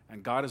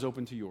 And God is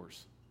open to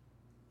yours.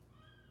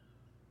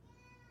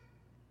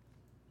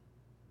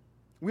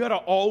 We ought to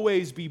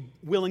always be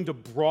willing to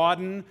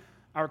broaden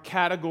our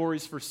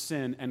categories for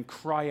sin and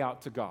cry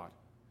out to God.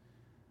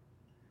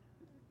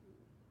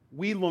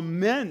 We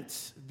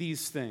lament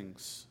these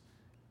things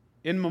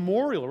in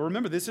memorial.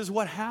 Remember, this is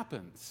what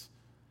happens.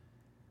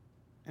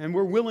 And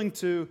we're willing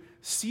to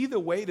see the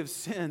weight of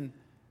sin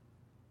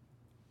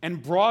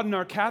and broaden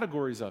our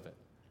categories of it.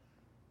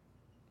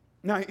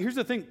 Now, here's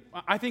the thing.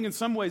 I think in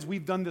some ways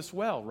we've done this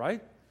well,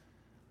 right?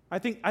 I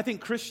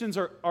think Christians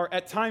are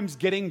at times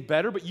getting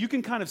better, but you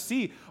can kind of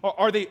see,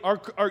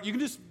 you can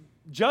just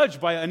judge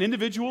by an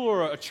individual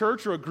or a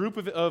church or a group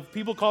of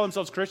people call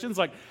themselves Christians,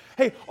 like,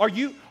 hey, are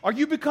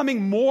you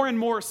becoming more and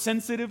more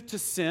sensitive to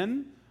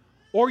sin?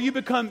 Or are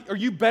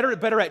you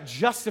better at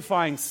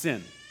justifying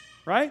sin,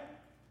 right?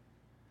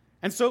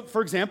 And so,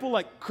 for example,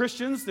 like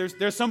Christians,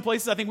 there's some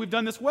places I think we've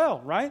done this well,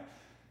 right?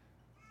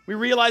 We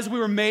realize we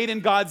were made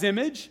in God's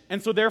image,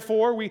 and so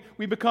therefore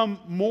we become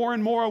more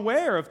and more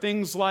aware of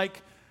things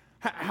like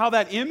how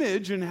that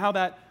image and how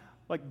that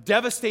like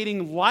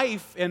devastating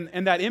life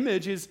and that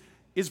image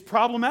is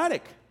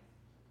problematic,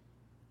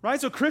 right?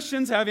 So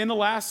Christians have in the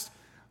last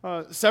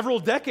several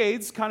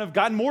decades kind of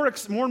gotten more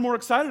and more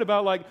excited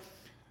about like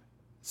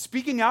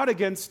speaking out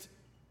against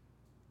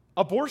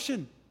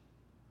abortion,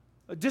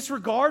 a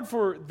disregard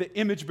for the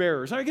image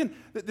bearers. Now again,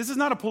 this is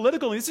not a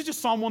political, this is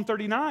just Psalm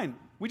 139.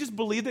 We just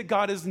believe that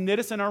God has knit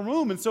us in our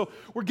womb, and so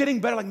we're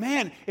getting better. Like,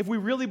 man, if we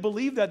really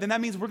believe that, then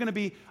that means we're going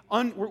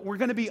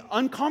to be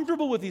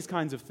uncomfortable with these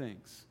kinds of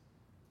things.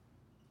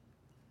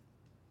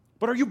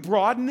 But are you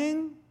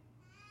broadening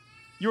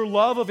your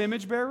love of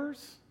image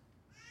bearers?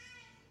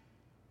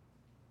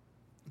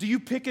 Do you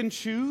pick and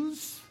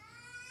choose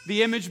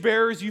the image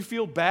bearers you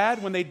feel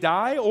bad when they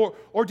die?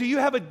 Or do you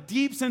have a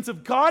deep sense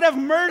of, God have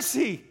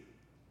mercy?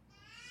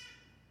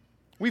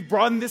 We've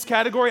broadened this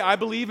category, I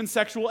believe, in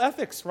sexual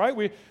ethics,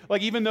 right?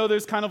 Even though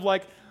there's kind of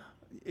like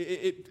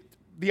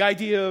the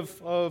idea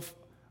of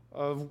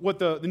what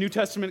the New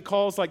Testament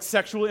calls like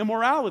sexual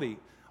immorality.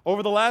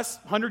 Over the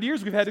last 100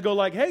 years, we've had to go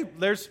like, hey,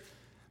 there's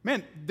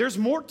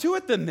more to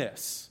it than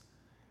this.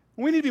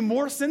 We need to be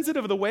more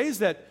sensitive of the ways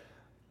that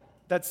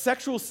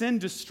sexual sin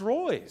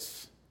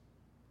destroys.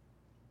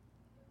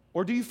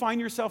 Or do you find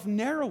yourself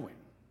narrowing?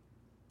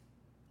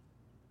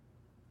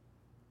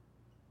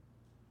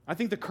 I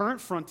think the current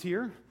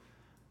frontier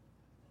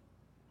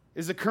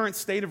is the current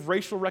state of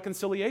racial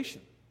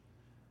reconciliation.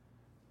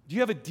 Do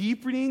you have a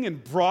deepening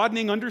and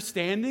broadening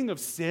understanding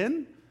of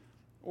sin?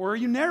 Or are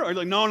you narrow? Are you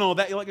like, no,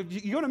 that, like,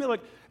 you know what I mean?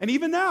 Like, and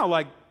even now,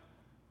 like,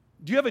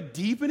 do you have a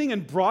deepening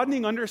and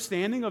broadening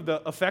understanding of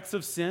the effects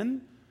of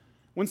sin?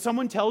 When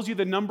someone tells you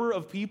the number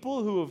of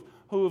people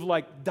who have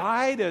like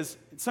died as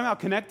somehow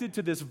connected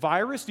to this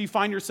virus, do you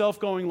find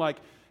yourself going like,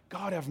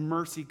 God have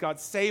mercy,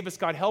 God save us,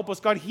 God help us,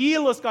 God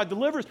heal us, God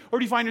deliver us? Or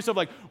do you find yourself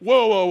like,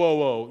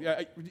 whoa?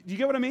 Do you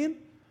get what I mean?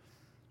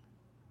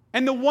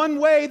 And the one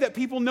way that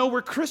people know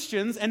we're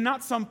Christians and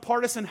not some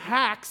partisan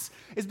hacks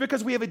is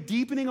because we have a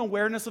deepening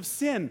awareness of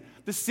sin.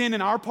 The sin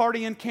in our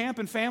party and camp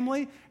and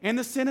family, and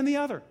the sin in the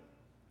other.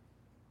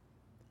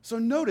 So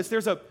notice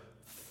there's a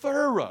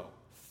thorough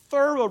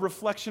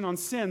reflection on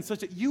sin such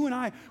that you and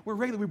I, we're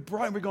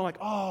going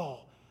like, oh,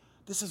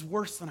 this is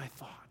worse than I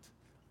thought.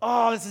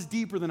 Oh, this is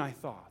deeper than I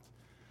thought.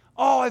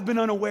 Oh, I've been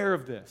unaware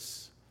of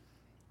this.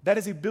 That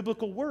is a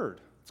biblical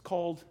word. It's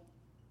called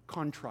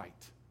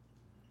contrite.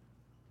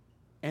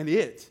 And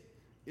it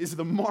is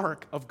the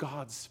mark of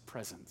God's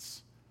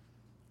presence.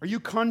 Are you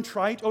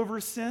contrite over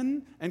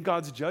sin and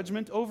God's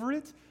judgment over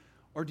it?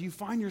 Or do you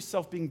find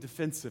yourself being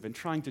defensive and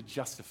trying to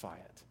justify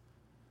it?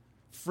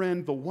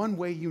 Friend, the one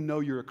way you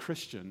know you're a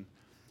Christian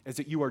is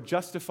that you are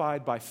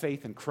justified by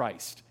faith in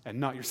Christ and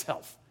not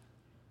yourself.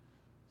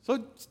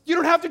 So you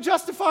don't have to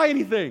justify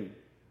anything.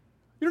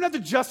 You don't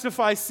have to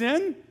justify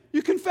sin.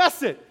 You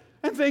confess it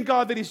and thank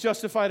God that He's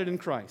justified it in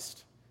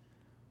Christ.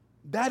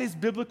 That is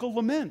biblical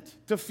lament,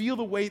 to feel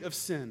the weight of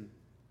sin.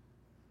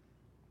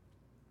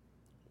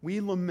 We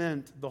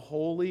lament the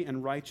holy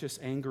and righteous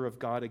anger of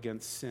God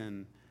against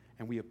sin,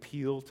 and we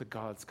appeal to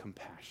God's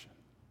compassion.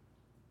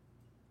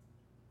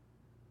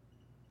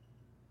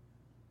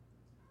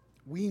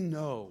 We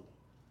know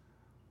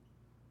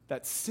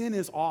that sin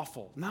is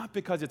awful, not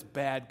because it's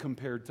bad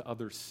compared to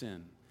other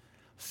sin.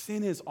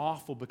 Sin is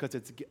awful because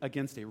it's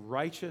against a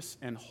righteous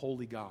and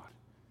holy God.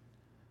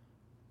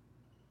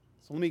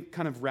 So let me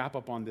kind of wrap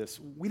up on this.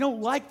 We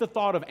don't like the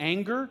thought of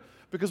anger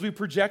because we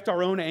project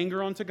our own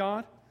anger onto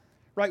God,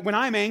 right? When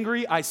I'm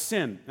angry, I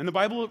sin. And the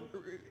Bible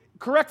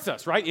corrects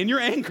us, right? In your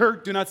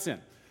anger, do not sin.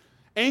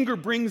 Anger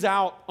brings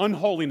out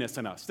unholiness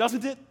in us,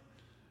 doesn't it?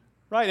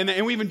 Right?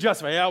 And we even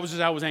justify, I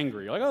was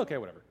angry. You're like, oh, okay,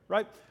 whatever,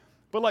 right?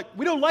 But like,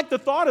 we don't like the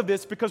thought of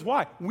this because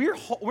why?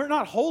 We're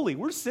not holy.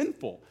 We're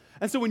sinful.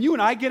 And so when you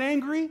and I get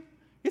angry,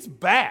 it's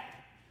bad.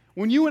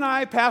 When you and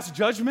I pass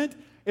judgment,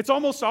 it's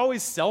almost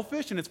always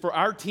selfish and it's for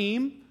our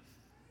team.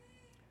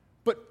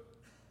 But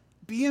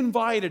be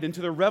invited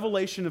into the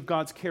revelation of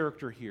God's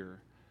character here.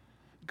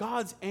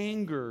 God's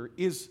anger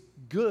is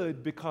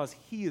good because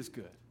He is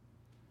good.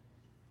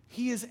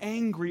 He is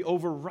angry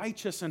over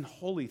righteous and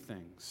holy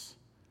things.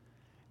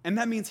 And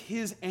that means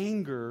His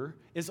anger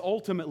is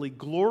ultimately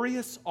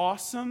glorious,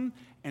 awesome,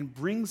 and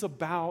brings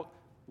about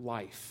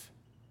life.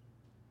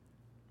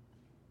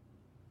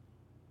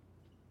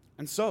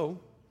 And so,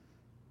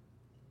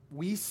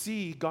 we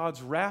see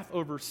God's wrath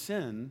over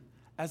sin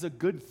as a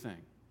good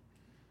thing.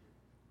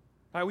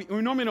 We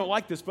normally don't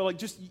like this, but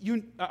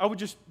I would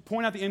just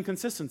point out the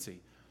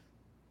inconsistency.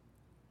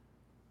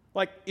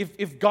 Like,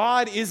 if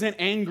God isn't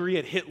angry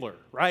at Hitler,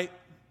 right?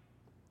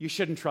 you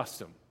shouldn't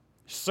trust him.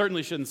 You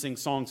certainly shouldn't sing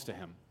songs to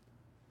him,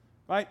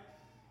 right?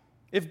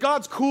 If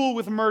God's cool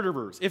with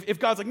murderers, if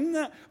God's like,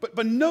 nah,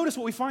 but notice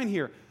what we find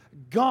here.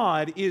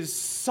 God is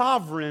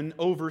sovereign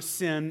over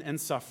sin and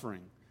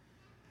suffering.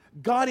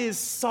 God is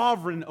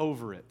sovereign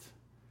over it.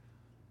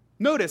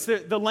 Notice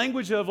the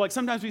language of, like,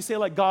 sometimes we say,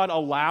 like, God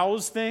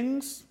allows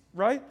things,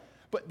 right?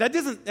 But that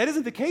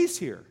isn't the case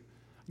here.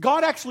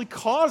 God actually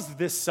caused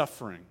this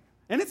suffering,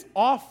 and it's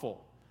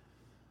awful.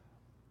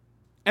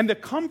 And the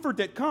comfort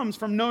that comes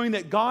from knowing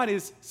that God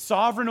is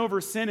sovereign over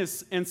sin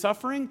and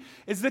suffering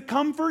is the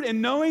comfort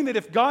in knowing that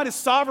if God is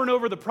sovereign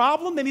over the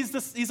problem, then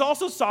he's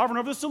also sovereign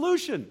over the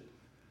solution.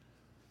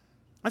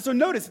 And so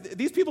notice,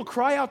 these people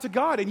cry out to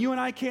God, and you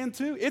and I can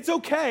too. It's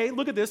okay,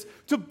 look at this,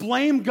 to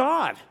blame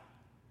God.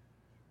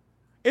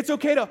 It's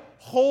okay to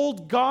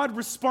hold God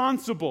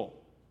responsible.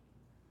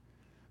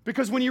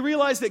 Because when you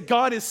realize that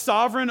God is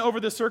sovereign over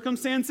the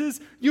circumstances,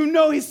 you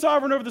know he's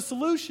sovereign over the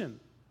solution.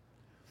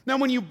 Now,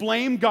 when you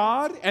blame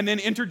God and then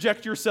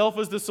interject yourself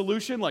as the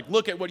solution, like,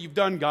 look at what you've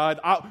done, God,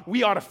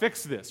 we ought to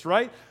fix this,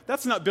 right?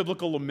 That's not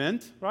biblical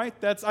lament, right?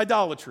 That's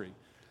idolatry.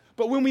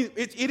 But when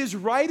it is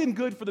right and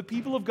good for the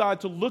people of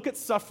God to look at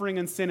suffering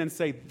and sin and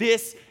say,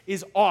 this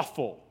is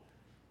awful.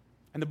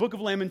 And the book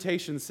of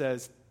Lamentations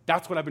says,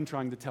 that's what I've been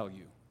trying to tell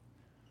you.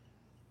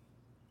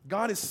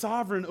 God is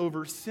sovereign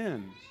over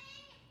sin.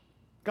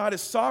 God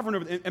is sovereign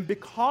over it. And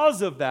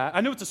because of that,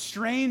 I know it's a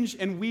strange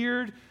and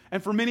weird,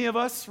 and for many of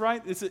us,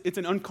 right, it's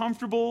an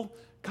uncomfortable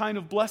kind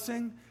of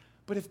blessing.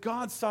 But if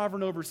God's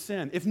sovereign over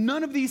sin, if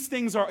none of these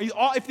things are,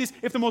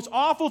 if the most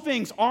awful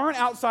things aren't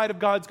outside of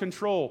God's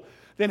control,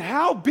 then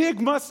how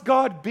big must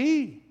God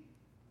be?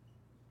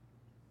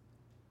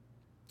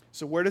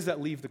 So where does that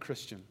leave the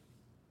Christian?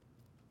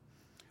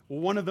 Well,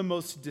 one of the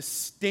most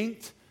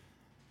distinct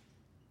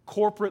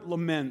corporate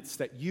laments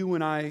that you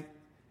and I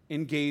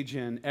engage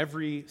in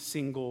every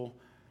single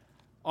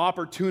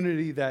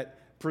opportunity that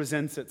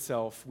presents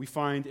itself, we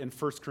find in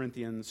 1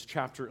 Corinthians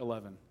chapter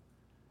 11.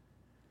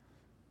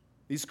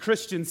 These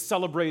Christians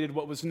celebrated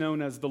what was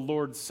known as the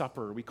Lord's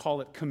Supper. We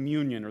call it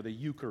communion or the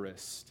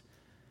Eucharist.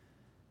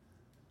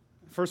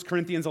 1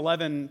 Corinthians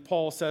 11,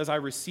 Paul says, I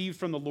received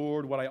from the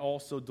Lord what I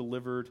also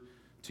delivered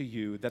to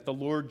you, that the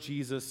Lord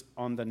Jesus,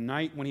 on the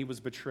night when he was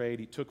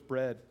betrayed, he took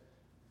bread.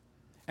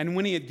 And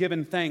when he had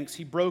given thanks,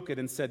 he broke it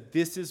and said,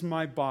 this is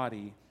my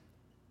body,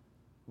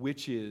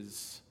 which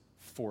is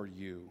for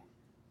you.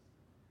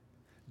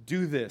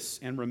 Do this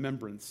in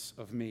remembrance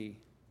of me.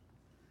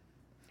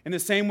 In the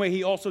same way,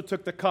 he also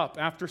took the cup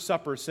after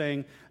supper,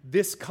 saying,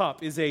 this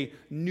cup is a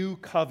new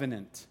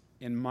covenant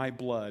in my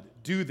blood.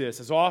 Do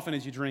this as often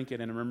as you drink it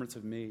in remembrance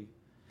of me.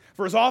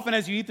 For as often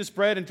as you eat this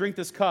bread and drink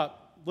this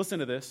cup, listen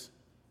to this,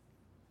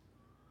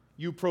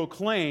 you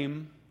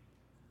proclaim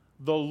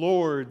the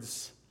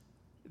Lord's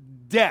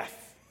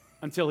death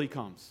until he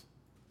comes.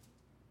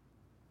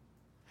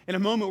 In a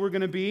moment, we're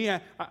going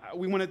to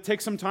we want to take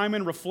some time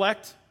and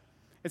reflect.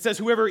 It says,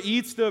 whoever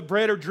eats the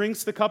bread or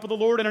drinks the cup of the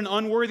Lord in an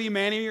unworthy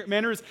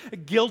manner is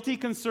guilty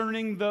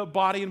concerning the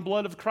body and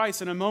blood of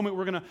Christ. In a moment,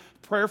 we're going to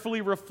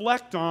prayerfully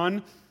reflect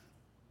on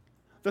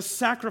the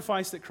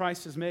sacrifice that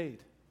Christ has made.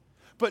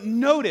 But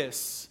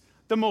notice,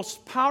 the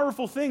most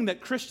powerful thing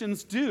that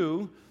Christians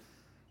do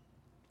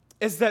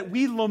is that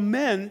we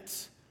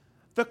lament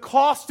the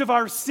cost of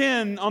our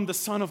sin on the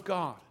Son of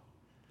God.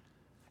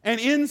 And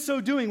in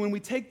so doing, when we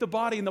take the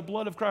body and the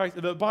blood of Christ,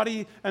 the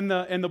body and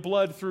the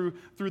blood through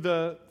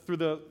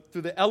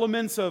the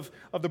elements of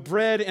the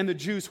bread and the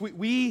juice,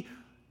 we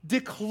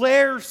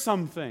declare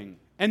something.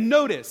 And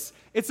notice,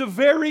 it's a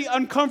very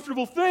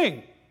uncomfortable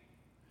thing.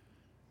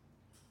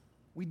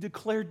 We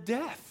declare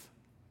death.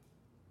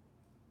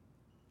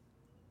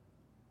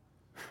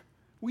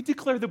 We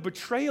declare the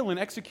betrayal and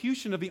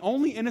execution of the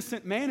only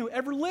innocent man who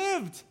ever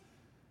lived.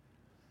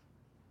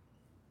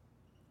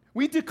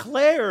 We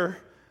declare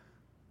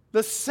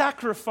the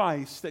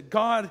sacrifice that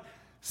God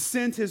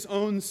sent his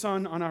own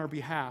Son on our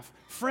behalf.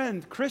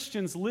 Friend,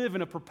 Christians live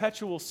in a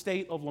perpetual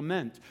state of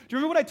lament. Do you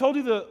remember what I told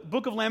you the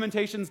book of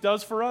Lamentations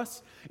does for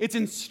us? It's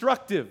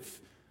instructive.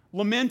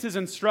 Lament is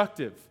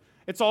instructive.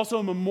 It's also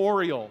a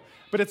memorial,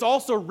 but it's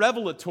also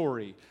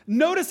revelatory.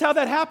 Notice how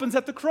that happens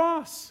at the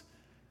cross.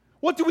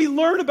 What do we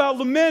learn about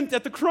lament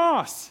at the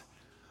cross?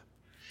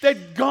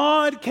 That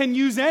God can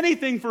use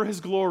anything for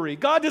his glory.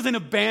 God doesn't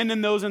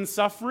abandon those in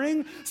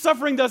suffering.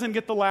 Suffering doesn't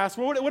get the last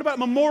word. What about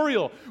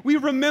memorial? We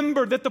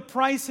remember that the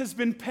price has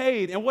been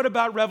paid. And what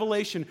about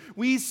revelation?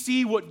 We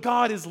see what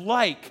God is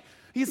like.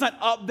 He's not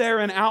up there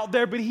and out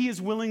there, but he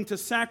is willing to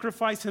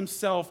sacrifice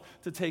himself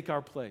to take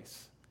our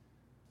place.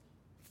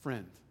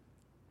 Friend,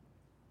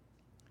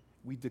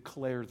 we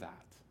declare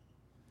that.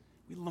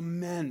 We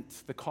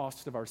lament the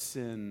cost of our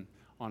sin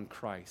on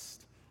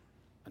Christ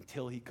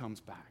until he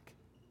comes back.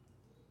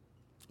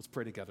 Let's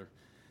pray together.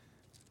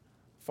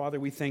 Father,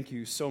 we thank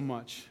you so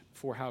much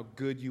for how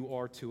good you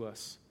are to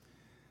us.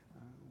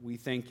 We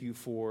thank you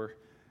for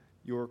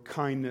your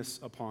kindness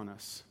upon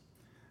us.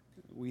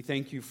 We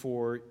thank you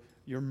for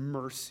your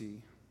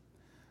mercy.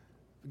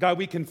 God,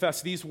 we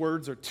confess these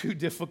words are too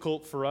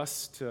difficult for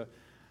us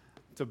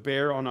to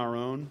bear on our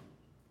own.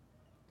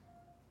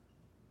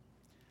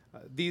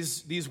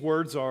 These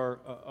words are,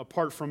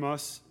 apart from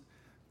us,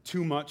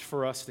 too much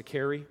for us to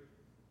carry.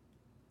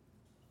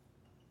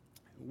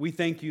 We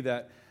thank you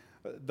that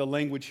the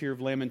language here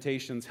of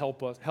Lamentations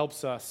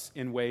helps us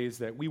in ways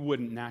that we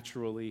wouldn't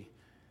naturally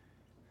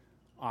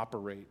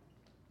operate.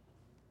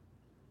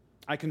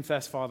 I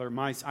confess, Father,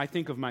 I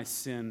think of my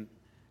sin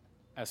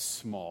as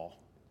small.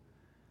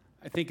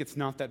 I think it's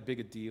not that big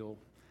a deal.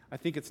 I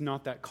think it's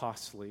not that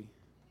costly.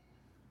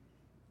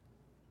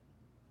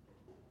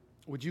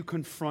 Would you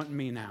confront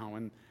me now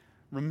and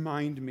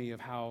remind me of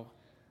how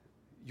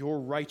your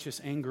righteous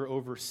anger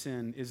over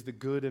sin is the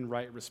good and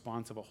right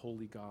response of a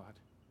holy God?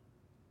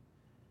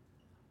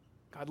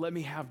 God, let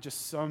me have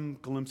just some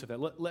glimpse of that.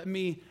 Let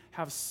me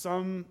have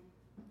some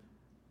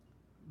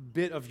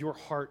bit of your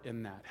heart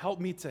in that. Help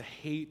me to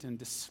hate and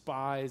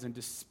despise and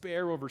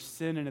despair over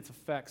sin and its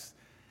effects,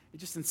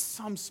 just in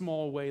some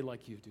small way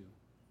like you do.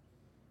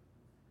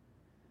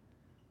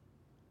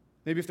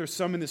 Maybe if there's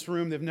some in this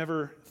room, they've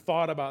never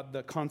thought about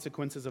the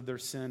consequences of their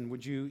sin,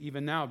 would you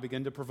even now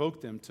begin to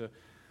provoke them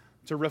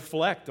to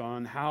reflect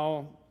on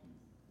how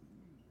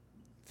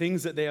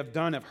things that they have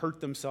done have hurt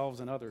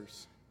themselves and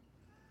others?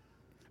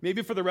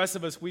 Maybe for the rest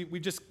of us, we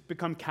just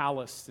become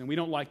calloused and we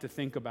don't like to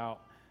think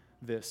about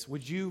this.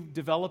 Would you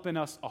develop in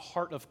us a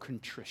heart of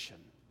contrition?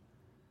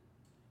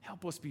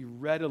 Help us be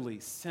readily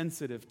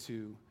sensitive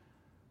to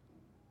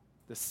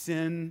the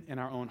sin in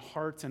our own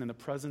hearts and in the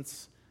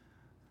presence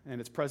and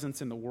its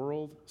presence in the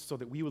world, so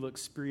that we will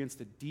experience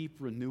the deep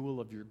renewal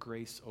of your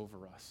grace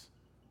over us.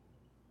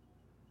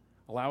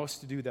 Allow us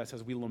to do this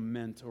as we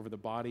lament over the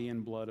body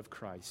and blood of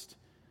Christ,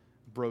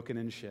 broken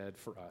and shed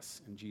for us.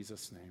 In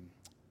Jesus' name,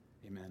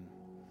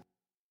 amen.